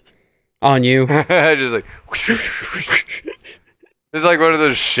wires on you. Just like, it's like one of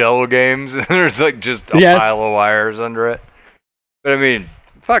those shell games, and there's like just a pile of wires under it. But I mean,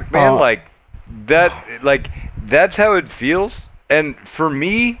 fuck, man, like that, like that's how it feels. And for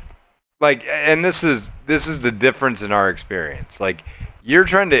me, like, and this is the difference in our experience. Like, you're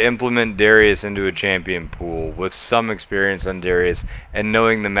trying to implement Darius into a champion pool with some experience on Darius and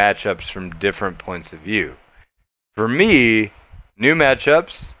knowing the matchups from different points of view. For me, new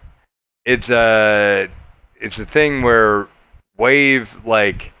matchups, it's a thing where wave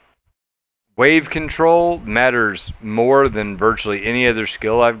control matters more than virtually any other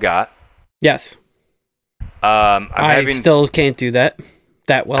skill I've got. Yes. I still can't do that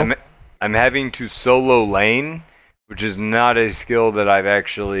well. I'm having to solo lane, which is not a skill that I've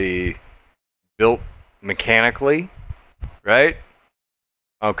actually built mechanically, right?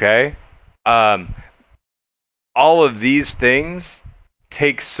 Okay. All of these things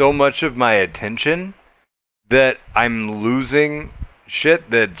take so much of my attention that I'm losing shit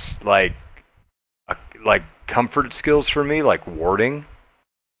that's like comfort skills for me, like warding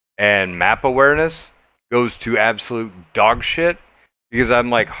and map awareness goes to absolute dog shit. Because I'm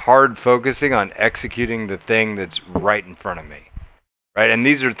like hard focusing on executing the thing that's right in front of me, right? And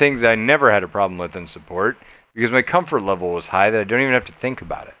these are things I never had a problem with in support because my comfort level was high that I don't even have to think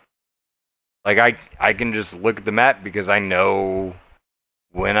about it. Like I can just look at the map because I know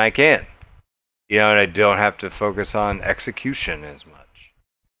when I can, you know, and I don't have to focus on execution as much,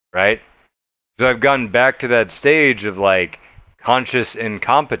 right? So I've gotten back to that stage of like conscious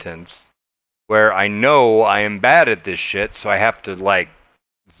incompetence where I know I am bad at this shit, so I have to, like,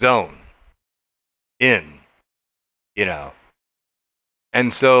 zone in, you know.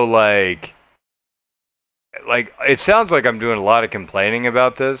 And so, like, it sounds like I'm doing a lot of complaining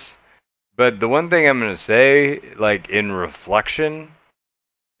about this, but the one thing I'm going to say, like, in reflection,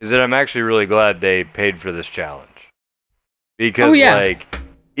 is that I'm actually really glad they paid for this challenge. Because, like,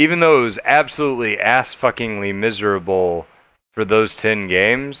 even though it was absolutely ass-fuckingly miserable for those 10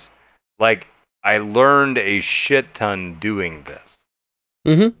 games, like, I learned a shit ton doing this.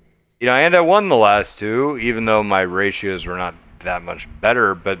 Mm-hmm. You know, and I won the last two, even though my ratios were not that much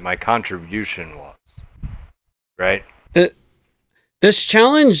better, but my contribution was. Right? This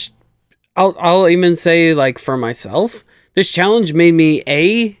challenge, I'll even say, like, for myself, this challenge made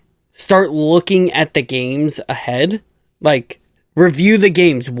me, start looking at the games ahead. Like, review the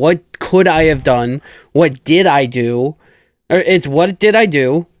games. What could I have done? What did I do? It's what did I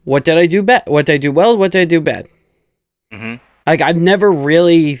do? What did I do bad? What did I do well? What did I do bad? Mm-hmm. Like, I've never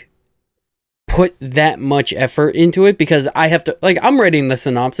really put that much effort into it because I have to, like, I'm writing the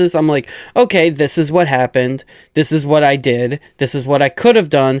synopsis. I'm like, okay, this is what happened. This is what I did. This is what I could have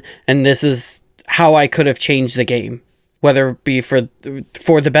done. And this is how I could have changed the game, whether it be for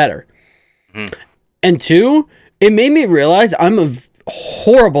the better. Mm-hmm. And two, it made me realize I'm a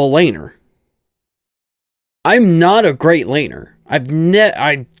horrible laner. I'm not a great laner.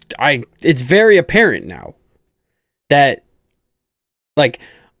 It's very apparent now that like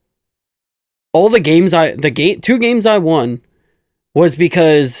all the games two games I won was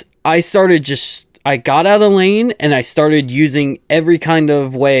because I got out of lane and I started using every kind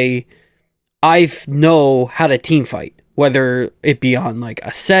of way I know how to team fight, whether it be on like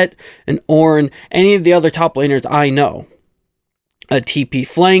a Set, an Ornn, any of the other top laners I know. A TP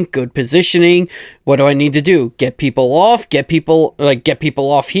flank, good positioning. What do I need to do? Get people off, get people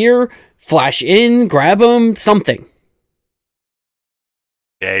off here, flash in, grab them, something.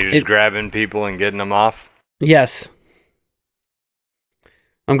 Yeah, you're just grabbing people and getting them off? Yes.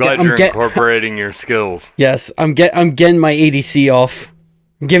 I'm glad you're incorporating your skills. Yes, I'm getting my ADC off.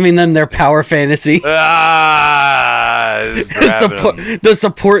 I'm giving them their power fantasy. The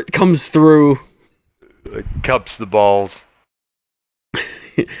support comes through. It cups the balls.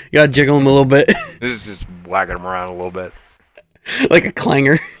 You gotta jiggle them a little bit. Just whacking them around a little bit. Like a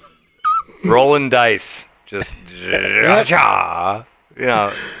clanger. Rolling dice. Just, you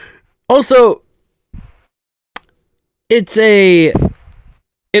know. Also, it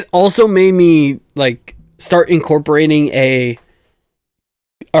also made me like start incorporating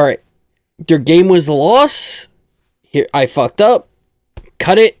all right, your game was a loss. Here, I fucked up.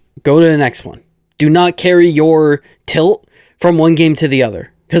 Cut it. Go to the next one. Do not carry your tilt from one game to the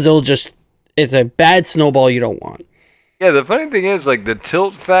other, because it's a bad snowball you don't want. Yeah, the funny thing is, like, the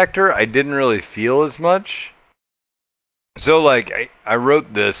tilt factor, I didn't really feel as much. So, like, I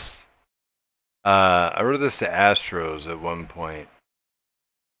wrote this. I wrote this to Astros at one point,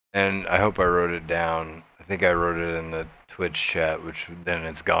 and I hope I wrote it down. I think I wrote it in the Twitch chat, which then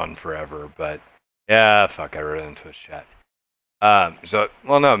it's gone forever. But yeah, fuck, I wrote it in Twitch chat.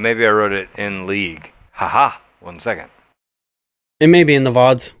 No, maybe I wrote it in League. Haha. 1 second. It may be in the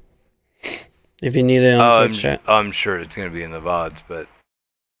VODs. If you need it on Twitch chat. I'm sure it's going to be in the VODs, but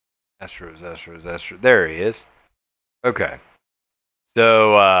Astros. There he is. Okay.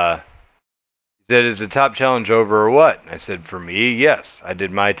 So, he said, is the top challenge over or what? And I said, for me, yes. I did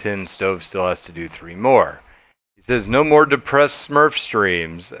my 10. Stove still has to do 3 more. He says, no more depressed Smurf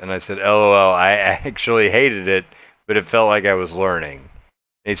streams. And I said, LOL, I actually hated it, but it felt like I was learning.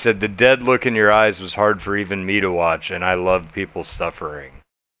 He said, the dead look in your eyes was hard for even me to watch, and I love people suffering.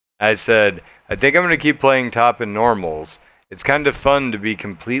 I said, I think I'm going to keep playing top in normals. It's kind of fun to be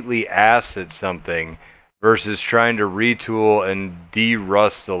completely ass at something versus trying to retool and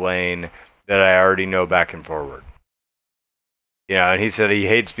de-rust a lane that I already know back and forward. And he said he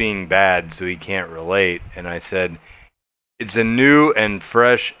hates being bad, so he can't relate. And I said, it's a new and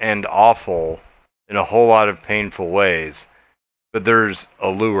fresh and awful in a whole lot of painful ways. But there's a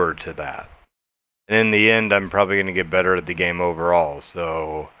lure to that. And in the end, I'm probably going to get better at the game overall.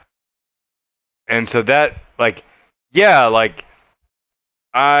 So that,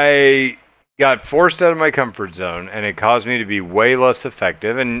 I got forced out of my comfort zone, and it caused me to be way less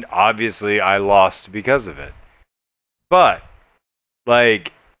effective. And obviously, I lost because of it. But, I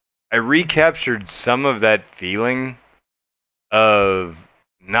recaptured some of that feeling of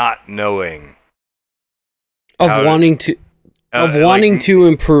not knowing. Wanting to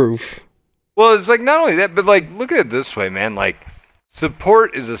improve. Well, it's not only that, but look at it this way, man.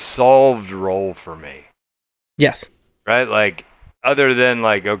 Support is a solved role for me. Yes. Right? Other than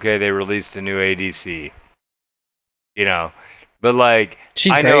okay, they released a new ADC. But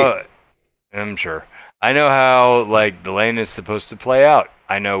she's I great. know, I'm sure. I know how the lane is supposed to play out.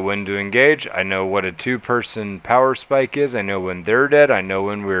 I know when to engage. I know what a 2-person power spike is. I know when they're dead. I know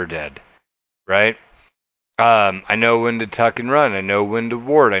when we're dead. Right? I know when to tuck and run. I know when to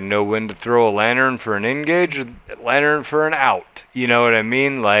ward. I know when to throw a lantern for an engage or a lantern for an out. You know what I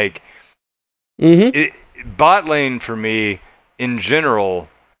mean? Bot lane for me, in general,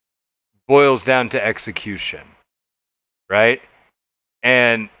 boils down to execution. Right?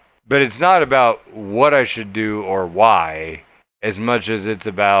 But it's not about what I should do or why, as much as it's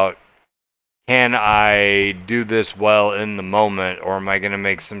about, can I do this well in the moment, or am I going to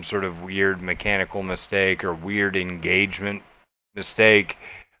make some sort of weird mechanical mistake or weird engagement mistake,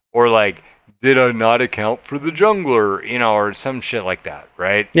 or did I not account for the jungler, or some shit like that,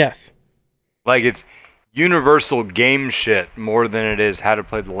 right? Yes. It's universal game shit more than it is how to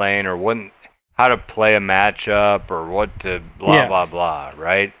play the lane or how to play a matchup or what to blah blah,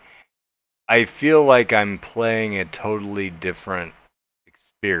 right? I feel like I'm playing a totally different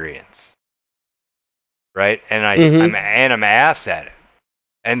experience. Right? And I'm ass at it.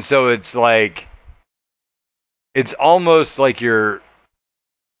 And so it's it's almost like you're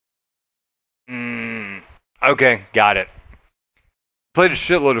okay, got it. Played a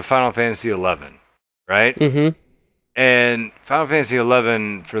shitload of Final Fantasy 11, right? Mm-hmm. And Final Fantasy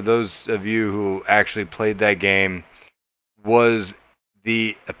XI, for those of you who actually played that game, was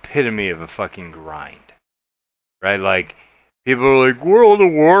the epitome of a fucking grind, right? Like, people are like, World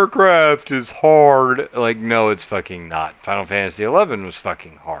of Warcraft is hard. Like, no, it's fucking not. Final Fantasy XI was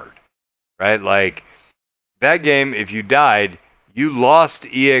fucking hard, right? Like, that game, if you died, you lost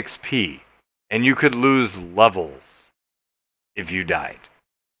EXP, and you could lose levels if you died,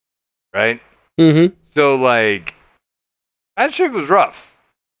 right? Mm-hmm. So, like, that shit was rough.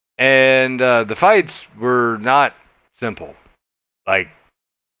 And the fights were not simple. Like,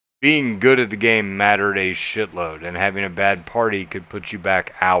 being good at the game mattered a shitload, and having a bad party could put you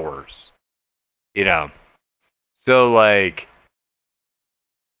back hours. You know? So, like,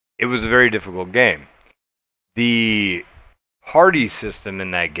 it was a very difficult game. The party system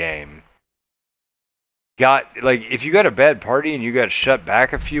in that game got, like, if you got a bad party and you got shut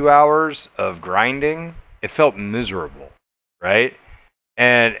back a few hours of grinding, it felt miserable, right?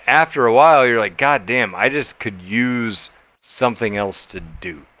 And after a while, you're like, God damn, I just could use something else to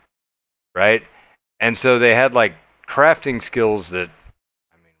do, right? And so they had like crafting skills that,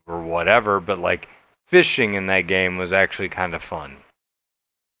 I mean, were whatever, but like fishing in that game was actually kind of fun,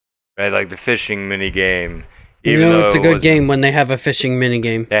 right? Like the fishing mini game. You Even know, though it's a it good wasn't- game when they have a fishing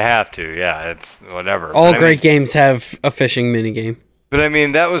minigame. They have to, yeah. It's whatever. All But I great mean, games have a fishing minigame. But I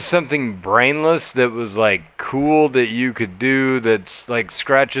mean, that was something brainless that was like cool that you could do. That's like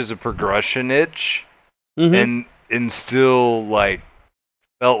scratches a progression itch, Mm-hmm. and still like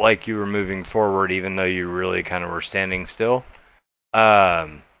felt like you were moving forward, even though you really kind of were standing still.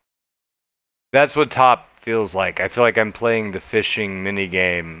 Um, that's what top feels like. I feel like I'm playing the fishing mini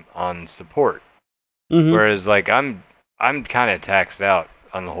game on support, Mm-hmm. whereas like I'm kind of taxed out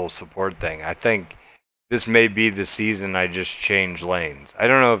on the whole support thing. I think this may be the season I just change lanes. I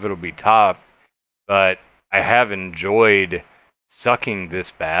don't know if it'll be top, but I have enjoyed sucking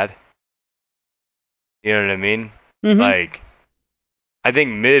this bad. You know what I mean? Mm-hmm. Like, I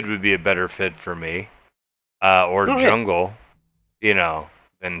think mid would be a better fit for me, or Oh, yeah. jungle,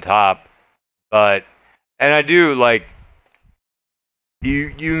 than top. But, and I do like,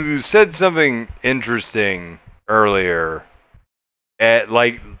 you said something interesting earlier,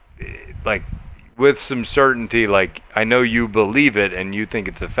 like with some certainty, like I know you believe it and you think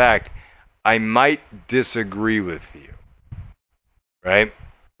it's a fact. I might disagree with you, right?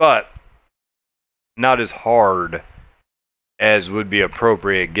 But not as hard as would be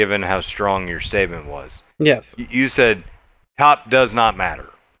appropriate given how strong your statement was. Yes. You said top does not matter,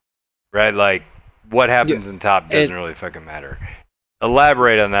 right? Like what happens in top doesn't really fucking matter.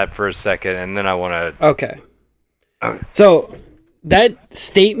 Elaborate on that for a second, and then I want to. Okay. So that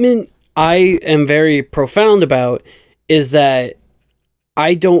statement I am very profound about is that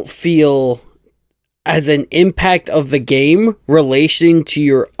I don't feel as an impact of the game relation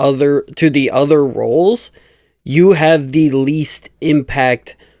to the other roles, you have the least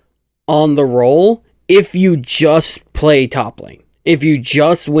impact on the role if you just play top lane. If you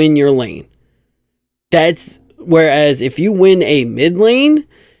just win your lane. Whereas if you win a mid lane,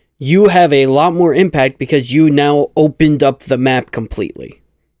 you have a lot more impact because you now opened up the map completely.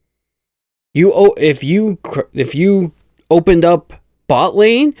 If you opened up bot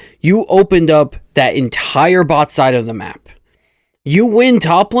lane, you opened up that entire bot side of the map. You win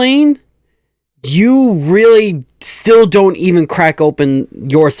top lane, you really still don't even crack open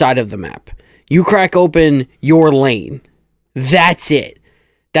your side of the map. You crack open your lane. That's it.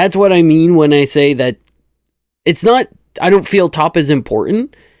 That's what I mean when I say that it's not, I don't feel top is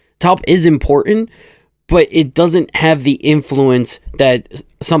important. Top is important, but it doesn't have the influence that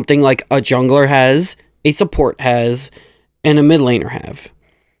something like a jungler has, a support has, and a mid laner have.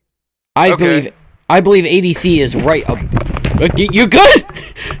 I believe ADC is right up. You good?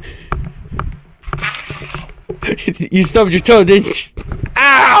 You stubbed your toe, didn't you?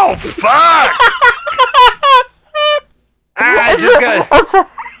 Ow! Fuck! I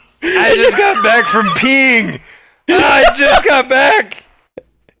just got back from peeing. I just got back.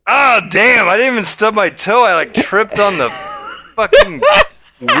 Oh damn! I didn't even stub my toe. I like tripped on the fucking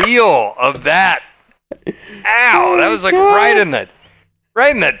wheel of that. Ow! That was like right in the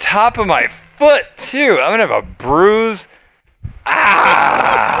top of my foot too. I'm gonna have a bruise.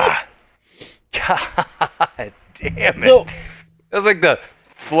 Ah! God damn it! So, that was like the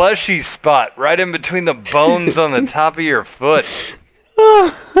fleshy spot right in between the bones on the top of your foot.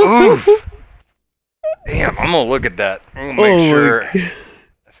 Oof! Damn! I'm gonna look at that. I'm gonna make sure.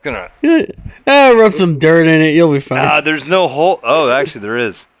 It's gonna. Rub some dirt in it. You'll be fine. There's no hole. Oh, actually, there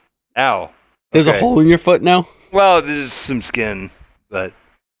is. Ow. There's a hole in your foot now? Well, there's some skin, but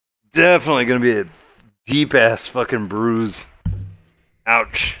definitely going to be a deep ass fucking bruise.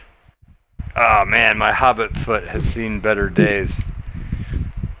 Ouch. Oh man, my hobbit foot has seen better days.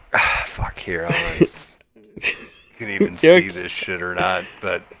 Fuck here. You can even see this shit or not,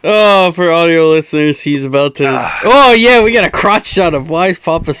 but for audio listeners, he's about to. Oh yeah, we got a crotch shot of Wise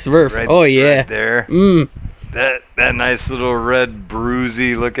Papa Smurf. Right there. That nice little red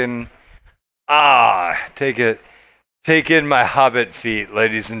bruisey looking. Take in my hobbit feet,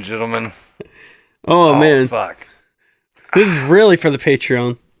 ladies and gentlemen. Oh man, fuck. This is really for the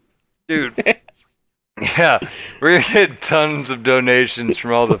Patreon, dude. Yeah, we're gonna get tons of donations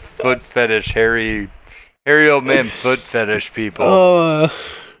from all the foot fetish, hairy old man foot fetish people.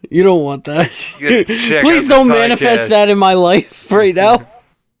 You don't want that. Please don't manifest that in my life right now.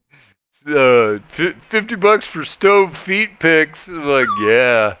 $50 for stove feet pics. Like,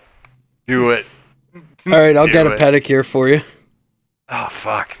 yeah, do it. All right, I'll get a pedicure for you. Oh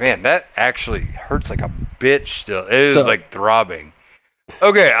fuck, man, that actually hurts like a bitch. Still, it is like throbbing.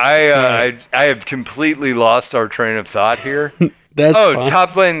 Okay, I have completely lost our train of thought here. That's fine.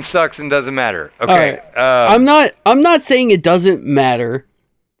 Top lane sucks and doesn't matter. Okay, right. I'm not saying it doesn't matter.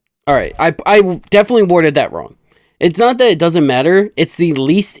 All right, I definitely worded that wrong. It's not that it doesn't matter. It's the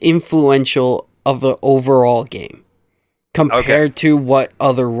least influential of the overall game compared to what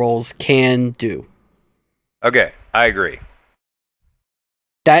other roles can do. Okay, I agree.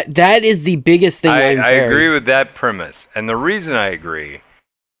 That is the biggest thing. I agree with that premise, and the reason I agree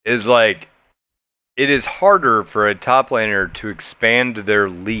is like it is harder for a top laner to expand their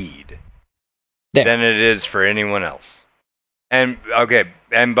lead than it is for anyone else. And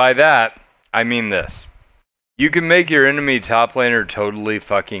by that I mean this: you can make your enemy top laner totally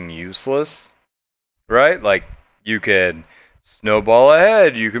fucking useless, right? Like you can snowball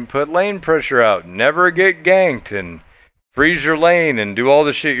ahead, you can put lane pressure out, never get ganked, and freeze your lane and do all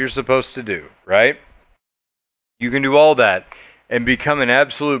the shit you're supposed to do, right? You can do all that and become an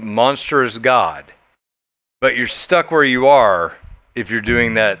absolute monstrous god. But you're stuck where you are if you're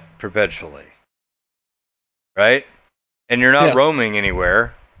doing that perpetually. Right? And you're not roaming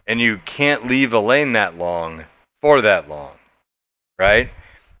anywhere, and you can't leave a lane that long for that long. Right?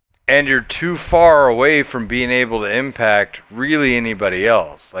 And you're too far away from being able to impact really anybody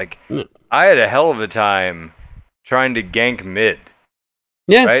else. Like, I had a hell of a time trying to gank mid.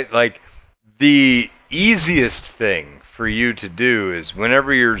 Yeah. Right? Like, the easiest thing for you to do is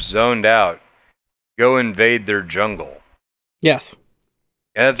whenever you're zoned out, go invade their jungle. Yes.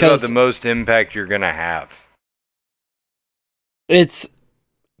 And that's about the most impact you're going to have. It's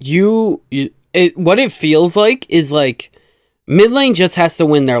what it feels like is like mid lane just has to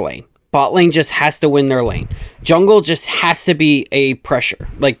win their lane. Bot lane just has to win their lane. Jungle just has to be a pressure.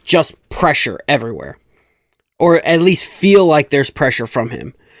 Like, just pressure everywhere. Or at least feel like there's pressure from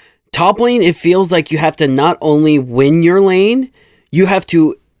him. Top lane, it feels like you have to not only win your lane, you have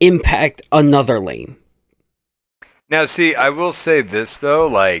to impact another lane. Now, see, I will say this, though.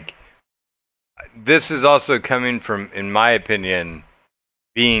 Like, this is also coming from, in my opinion,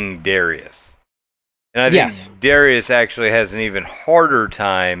 being Darius. And I think Darius actually has an even harder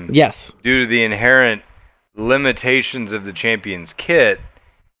time due to the inherent limitations of the champion's kit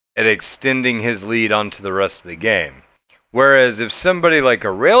at extending his lead onto the rest of the game. Whereas if somebody like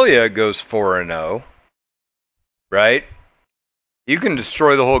Aurelia goes 4-0, right, you can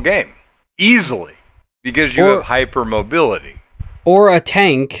destroy the whole game easily because you have hyper mobility. Or a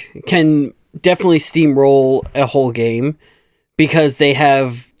tank can definitely steamroll a whole game because they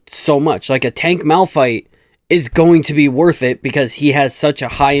have so much. Like a tank Malphite is going to be worth it because he has such a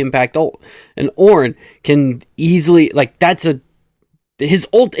high impact ult. And Ornn can easily, like, his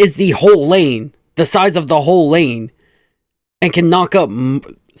ult is the whole lane, the size of the whole lane, and can knock up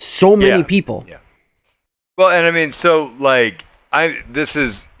so many people. Yeah. Well, and I mean, so like, I just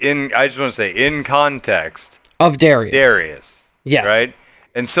want to say in context of Darius. Yes. Right?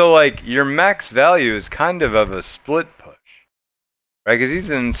 And so like your max value is kind of a split push. Right? Because he's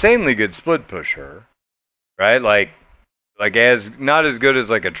an insanely good split pusher. Right? Like as not as good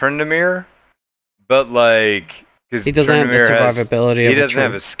as like a Tryndamere, but like because he doesn't have the survivability. He doesn't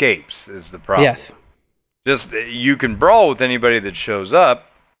have escapes is the problem. Yes. Just you can brawl with anybody that shows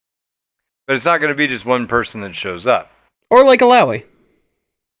up, but it's not going to be just one person that shows up. Or like Alawi.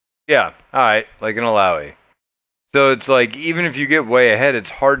 Yeah, alright, like an Alawi. So it's like, even if you get way ahead, it's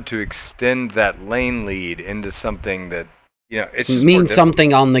hard to extend that lane lead into something that, it's just means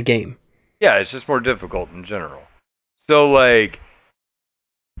something on the game. Yeah, it's just more difficult in general. So, like,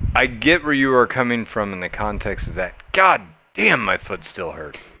 I get where you are coming from in the context of that. God damn, my foot still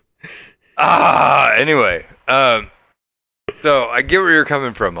hurts. Anyway, so I get where you're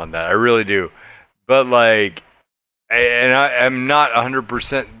coming from on that. I really do. But like, I'm not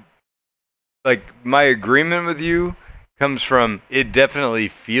 100% like my agreement with you comes from it definitely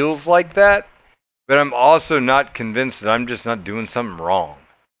feels like that, but I'm also not convinced that I'm just not doing something wrong.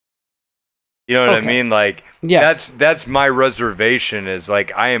 You know what I Okay. mean? Like Yes. that's my reservation is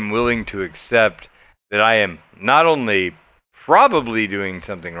like I am willing to accept that I am not only probably doing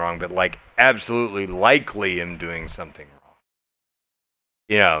something wrong, but like absolutely likely am doing something wrong.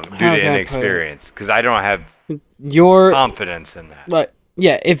 You know, due How to can I put it? inexperience, because I don't have Your confidence in that. But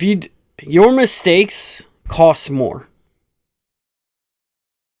yeah, if your mistakes cost more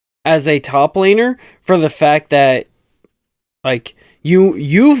as a top laner for the fact that like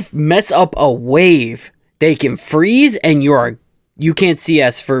you've messed up a wave, they can freeze and you can't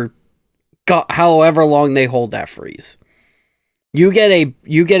CS for however long they hold that freeze. You get a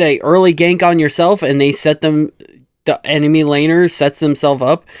early gank on yourself and the enemy laner sets themselves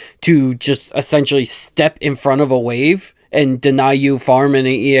up to just essentially step in front of a wave and deny you farm and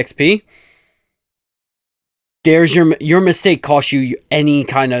an EXP. There's your mistake costs you any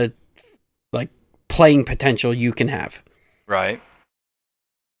kind of like playing potential you can have. Right.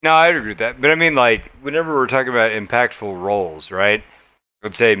 No, I agree with that. But I mean, like, whenever we're talking about impactful roles, right?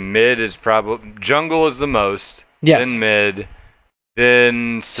 I'd say mid is probably jungle is the most, then Yes. mid,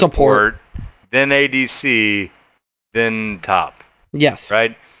 then Support. support, then ADC, then top, Yes.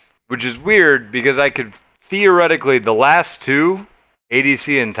 right? Which is weird because I could theoretically the last two,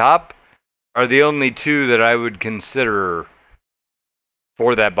 ADC and top, are the only two that I would consider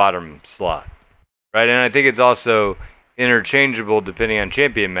for that bottom slot, right? And I think it's also interchangeable depending on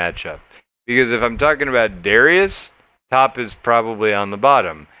champion matchup. Because if I'm talking about Darius, top is probably on the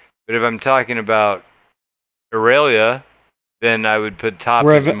bottom. But if I'm talking about Aurelia, then I would put top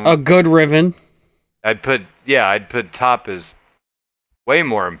as A good Riven. I'd put top as way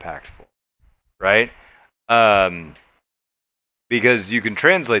more impactful, right? Um, because you can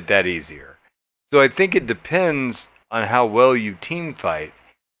translate that easier. So I think it depends on how well you team fight.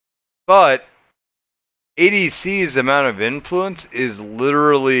 But ADC's amount of influence is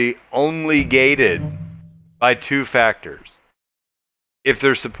literally only gated by two factors. If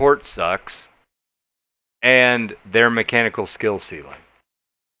their support sucks and their mechanical skill ceiling.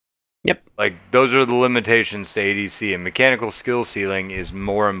 Yep. Like those are the limitations to ADC, and mechanical skill ceiling is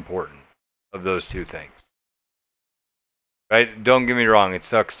more important of those two things. Right? Don't get me wrong, it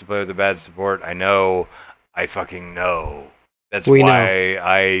sucks to play with a bad support. I know. I fucking know. That's We know. why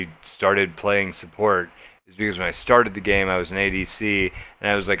I started playing support. Is because when I started the game, I was an ADC, and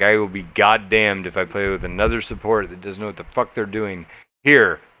I was like, I will be goddamned if I play with another support that doesn't know what the fuck they're doing.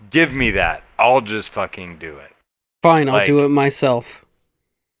 Here, give me that. I'll just fucking do it. Fine, I'll do Like, it myself.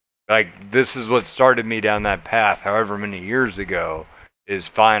 this is what started me down that path, however many years ago. Is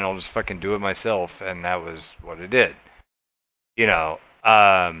fine. I'll just fucking do it myself, and that was what it did. You know,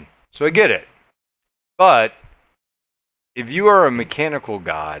 so I get it. But if you are a mechanical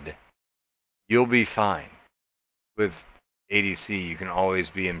god, you'll be fine. With ADC, you can always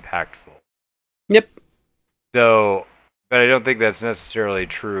be impactful. Yep. So, but I don't think that's necessarily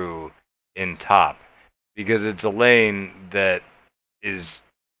true in top because it's a lane that is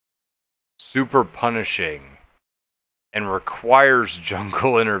super punishing and requires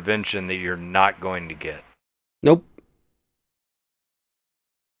jungle intervention that you're not going to get. Nope.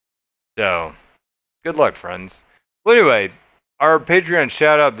 So, good luck, friends. Well, anyway, our Patreon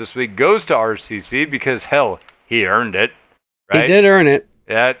shout out this week goes to RCC because hell, he earned it, right? He did earn it.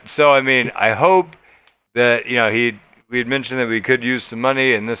 So I mean, I hope that we had mentioned that we could use some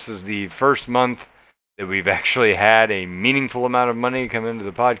money, and this is the first month that we've actually had a meaningful amount of money come into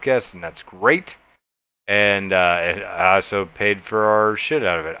the podcast, and that's great. And I also paid for our shit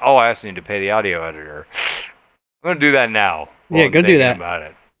out of it. Oh, I also need to pay the audio editor. I'm gonna do that now. Yeah, go do that. About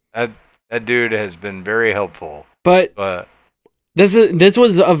it. That dude has been very helpful. But this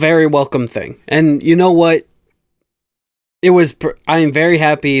was a very welcome thing, and you know what? I am very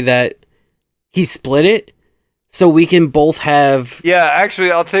happy that he split it, so we can both have. Yeah,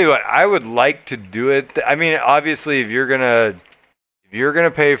 actually, I'll tell you what. I would like to do it. I mean, obviously, if you're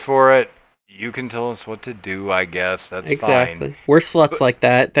gonna pay for it, you can tell us what to do. I guess that's Exactly. fine. We're sluts like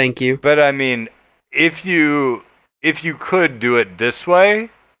that. Thank you. But I mean, if you could do it this way,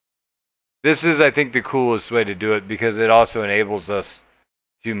 this is, I think, the coolest way to do it because it also enables us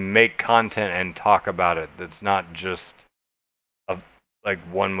to make content and talk about it. That's not just a like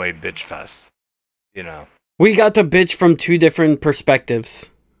one-way bitch fest, you know. We got to bitch from two different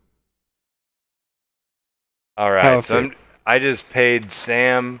perspectives. All right, so I just paid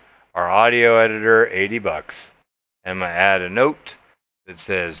Sam, our audio editor, $80. I'm gonna add a note that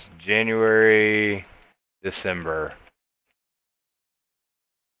says January, December.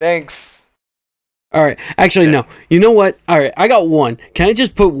 Thanks. All right. Actually, no. You know what? All right. I got one. Can I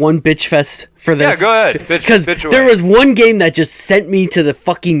just put one bitch fest for this? Yeah, go ahead. Because bitch there away. was one game that just sent me to the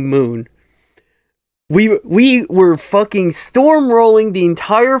fucking moon. We were fucking storm rolling the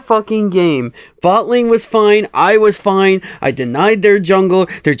entire fucking game. Bot lane was fine. I was fine. I denied their jungle.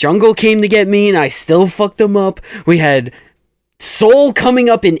 Their jungle came to get me, and I still fucked them up. We had Soul coming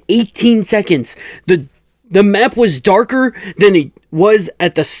up in 18 seconds. The map was darker than it was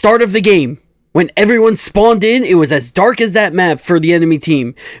at the start of the game. When everyone spawned in, it was as dark as that map for the enemy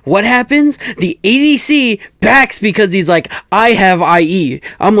team. What happens? The ADC backs because he's like, I have IE.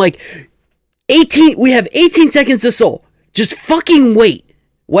 I'm like, we have 18 seconds to Soul. Just fucking wait.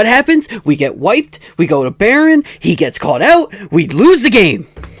 What happens? We get wiped. We go to Baron. He gets caught out. We lose the game.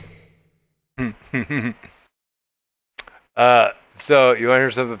 So you want to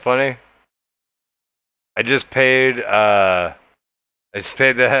hear something funny? I just paid that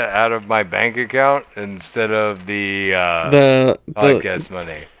out of my bank account instead of the podcast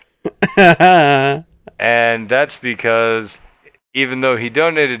money. And that's because even though he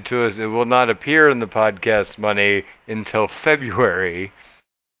donated to us, it will not appear in the podcast money until February.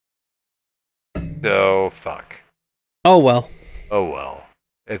 So fuck. Oh well. Oh well.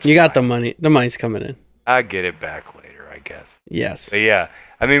 You got the money. The money's coming in. I get it back later, I guess. Yes. But yeah,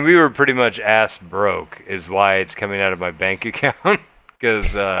 I mean, we were pretty much ass broke, is why it's coming out of my bank account. Because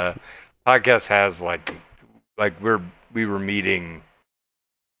podcast has like we were meeting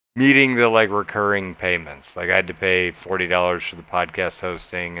the like recurring payments. Like I had to pay $40 for the podcast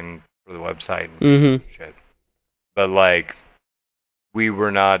hosting and for the website and shit. But like we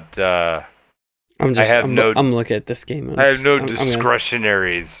were not. I'm looking at this game. I have no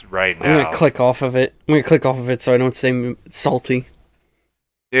discretionaries right now. I'm gonna click off of it. So I don't stay salty.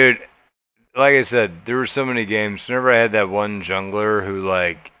 Dude, like I said, there were so many games. Whenever I had that one jungler who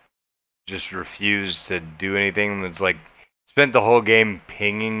like just refused to do anything, was like spent the whole game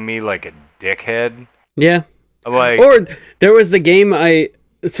pinging me like a dickhead. Yeah. I'm like, or there was the game I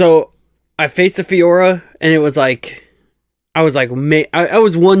faced a Fiora and it was like I was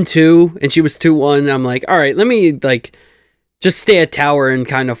 1-2 and she was 2-1. I'm like, all right, let me like just stay at tower and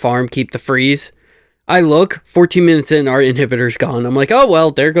kind of farm, keep the freeze. I look 14 minutes in, our inhibitor's gone. I'm like, oh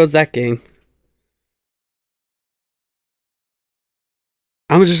well, there goes that game.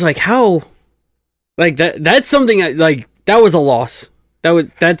 I was just like, how? Like that's something that was a loss.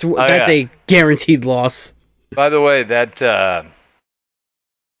 That's a guaranteed loss. By the way, that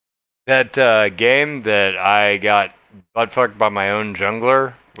game that I got butt fucked by my own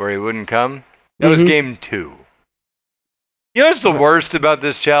jungler where he wouldn't come, that was game 2. You know what's the worst about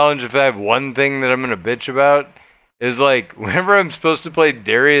this challenge? If I have one thing that I'm gonna bitch about, is like whenever I'm supposed to play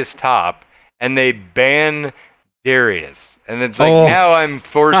Darius top and they ban Darius, and it's like now I'm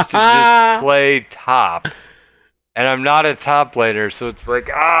forced to just play top, and I'm not a top laner, so it's like,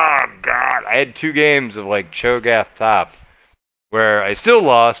 oh god, I had 2 games of like Cho'Gath top where I still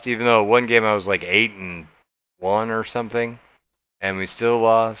lost, even though one game I was like 8-1 or something, and we still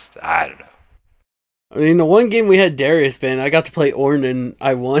lost. I don't know. I mean, the one game we had Darius ban, I got to play Ornn and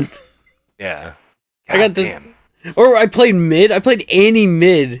I won. Yeah. Or I played mid. I played any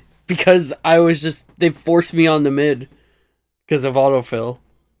mid because they forced me on the mid because of autofill.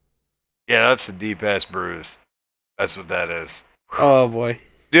 Yeah, that's a deep ass bruise. That's what that is. Oh boy.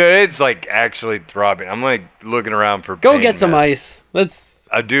 Dude, it's like actually throbbing. I'm like looking around for Go get some ice. Let's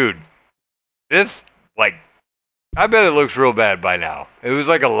dude. This like I bet it looks real bad by now. It was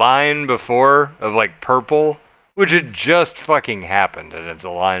like a line before of like purple, which had just fucking happened, and it's a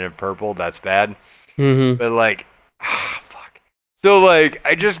line of purple. That's bad. But like, fuck. So like,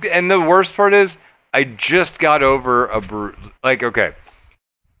 and the worst part is, I just got over a bruise. Like, okay,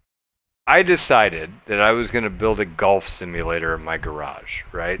 I decided that I was gonna build a golf simulator in my garage,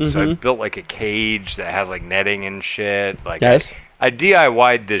 right? So I built like a cage that has like netting and shit. Like, yes. I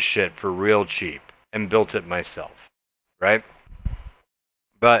DIY'd this shit for real cheap and built it myself, right?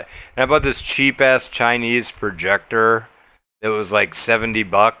 And I bought this cheap ass Chinese projector that was like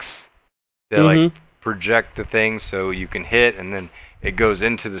 $70 to like project the thing so you can hit and then it goes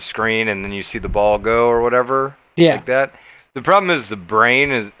into the screen and then you see the ball go or whatever. Yeah. Like that. The problem is the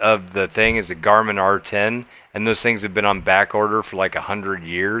brain of the thing is a Garmin R10, and those things have been on back order for like 100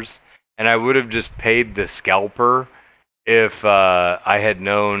 years. And I would have just paid the scalper if I had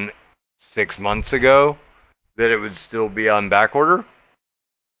known 6 months ago that it would still be on back order.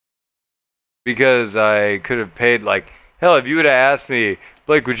 Because I could have paid, like, hell, if you would have asked me,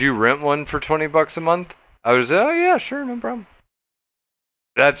 Blake, would you rent one for $20 a month? I would say, oh yeah, sure, no problem.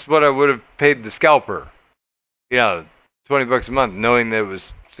 that's what I would have paid the scalper. You know, $20 a month, knowing that it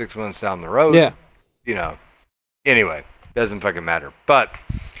was 6 months down the road. Yeah. You know. Anyway, doesn't fucking matter. But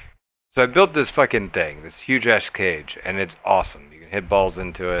so I built this fucking thing, this huge ass cage, and it's awesome. You can hit balls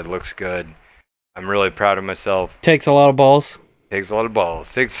into it. It looks good. I'm really proud of myself. Takes a lot of balls. Takes a lot of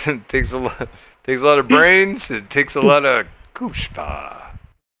balls. Takes a lot of brains. It takes a lot of kushpa.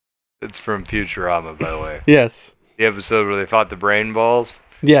 It's from Futurama, by the way. Yes. The episode where they fought the brain balls.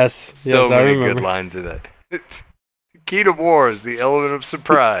 Yes. So yes, many good lines in that. The key to war is the element of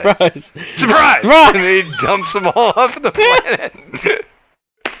surprise. Surprise! Surprise! And he dumps them all off the planet.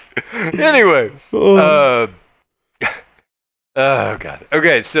 Anyway. Oh god.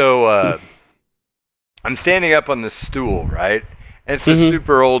 Okay, so I'm standing up on this stool, right? And it's a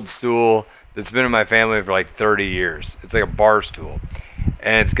super old stool that's been in my family for like 30 years. It's like a bar stool.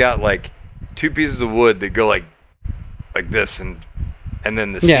 And it's got like 2 pieces of wood that go like this, and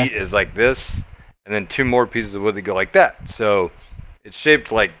then the seat is like this, and then 2 more pieces of wood that go like that. So it's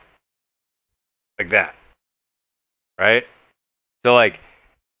shaped like that. Right? So like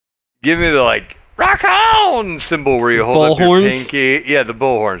give me the like rock on symbol where you hold up your pinky. Yeah, the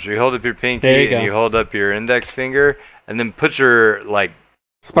bull horns. Where you hold up your pinky and you hold up your index finger, and then put your like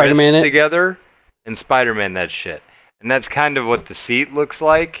Spider-Man wrists together and Spider-Man that shit. And that's kind of what the seat looks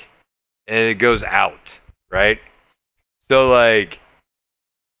like, and it goes out, right? So like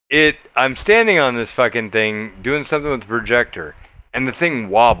I'm standing on this fucking thing doing something with the projector, and the thing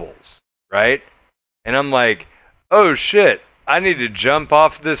wobbles, right? And I'm like, oh shit, I need to jump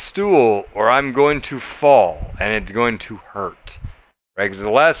off this stool or I'm going to fall and it's going to hurt, right? Because the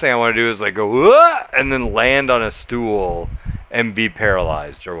last thing I want to do is like go and then land on a stool and be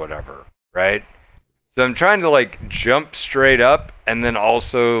paralyzed or whatever, right? So I'm trying to like jump straight up and then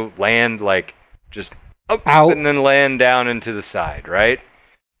also land like just up out and then land down into the side, right?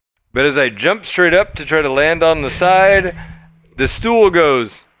 But as I jump straight up to try to land on the side, the stool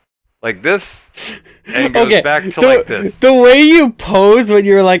goes like this and goes back to like this. The way you pose when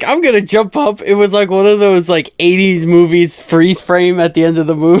you're like, I'm gonna jump up, it was like one of those like 80s movies freeze frame at the end of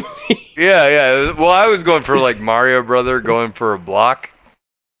the movie. Yeah. Well, I was going for like Mario Brother going for a block.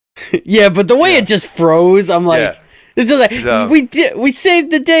 Yeah, but the way it just froze, I'm like, it's just like we saved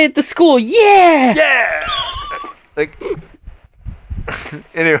the day at the school. Yeah. Like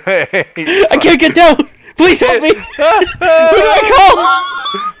anyway, I can't get down. Please help me. Who do I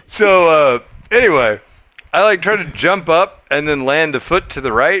call? So anyway, I like try to jump up and then land a foot to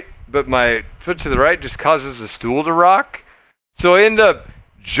the right, but my foot to the right just causes the stool to rock. So I end up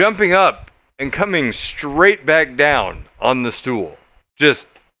jumping up and coming straight back down on the stool. Just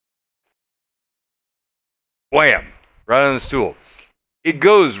wham, right on the stool. It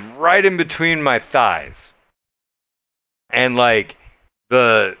goes right in between my thighs. And like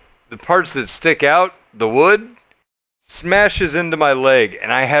the parts that stick out, the wood smashes into my leg,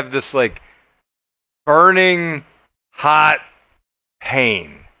 and I have this like burning hot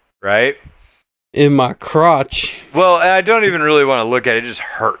pain, right? In my crotch. Well, and I don't even really want to look at it. It just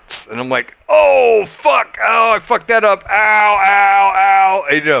hurts. And I'm like, oh, fuck. Oh, I fucked that up. Ow.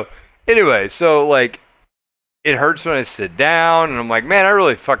 You know, anyway, so like it hurts when I sit down, and I'm like, man, I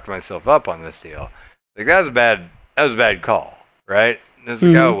really fucked myself up on this deal. Like that was a bad call, right? And it's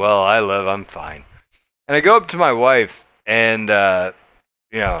like, oh, well, I'm fine. And I go up to my wife, and,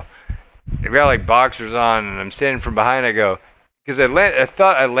 you know, I've got like boxers on, and I'm standing from behind. I go, because I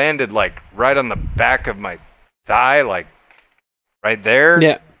thought I landed like right on the back of my thigh, like right there.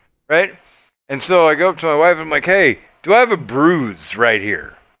 Yeah. Right? And so I go up to my wife, and I'm like, hey, do I have a bruise right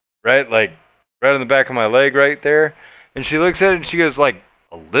here? Right? Like right on the back of my leg right there. And she looks at it, and she goes, like,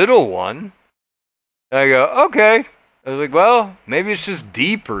 a little one? And I go, okay. I was like, well, maybe it's just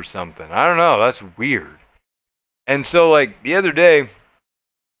deep or something. I don't know. That's weird. And so, like, the other day,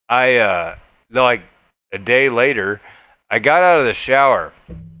 like, a day later, I got out of the shower,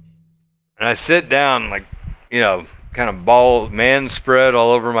 and I sit down, like, you know, kind of man spread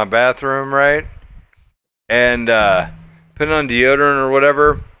all over my bathroom, right? And put on deodorant or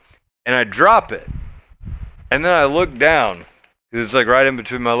whatever, and I drop it. And then I look down, because it's, like, right in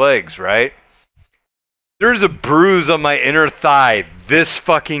between my legs, right? There's a bruise on my inner thigh this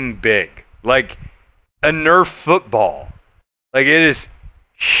fucking big. Like a Nerf football. Like it is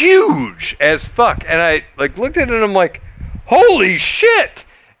huge as fuck. And I like looked at it and I'm like, holy shit.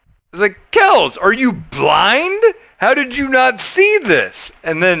 I was like, Kels, are you blind? How did you not see this?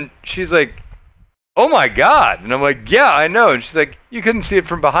 And then she's like, oh my God. And I'm like, yeah, I know. And she's like, you couldn't see it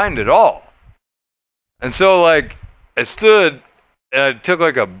from behind at all. And so like I stood and I took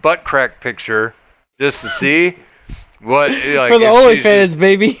like a butt crack picture just to see. what like For the if she's OnlyFans,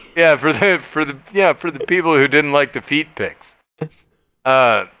 baby. yeah, for the people who didn't like the feet pics.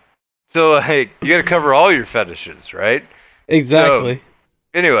 So like you gotta cover all your fetishes, right? So Exactly.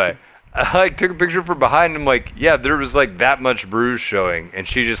 anyway, I like took a picture from behind. I'm like, yeah, there was like that much bruise showing, and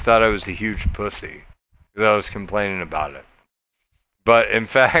she just thought I was a huge pussy because I was complaining about it. But in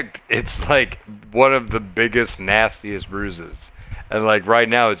fact, it's like one of the biggest, nastiest bruises, and like right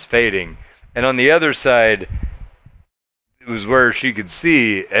now it's fading. And on the other side, it was where she could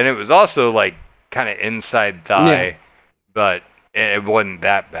see, and it was also like kind of inside Yeah. thigh, but it wasn't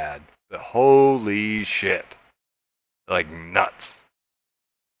that bad. But holy shit, like nuts.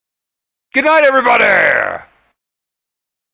 Good night, everybody!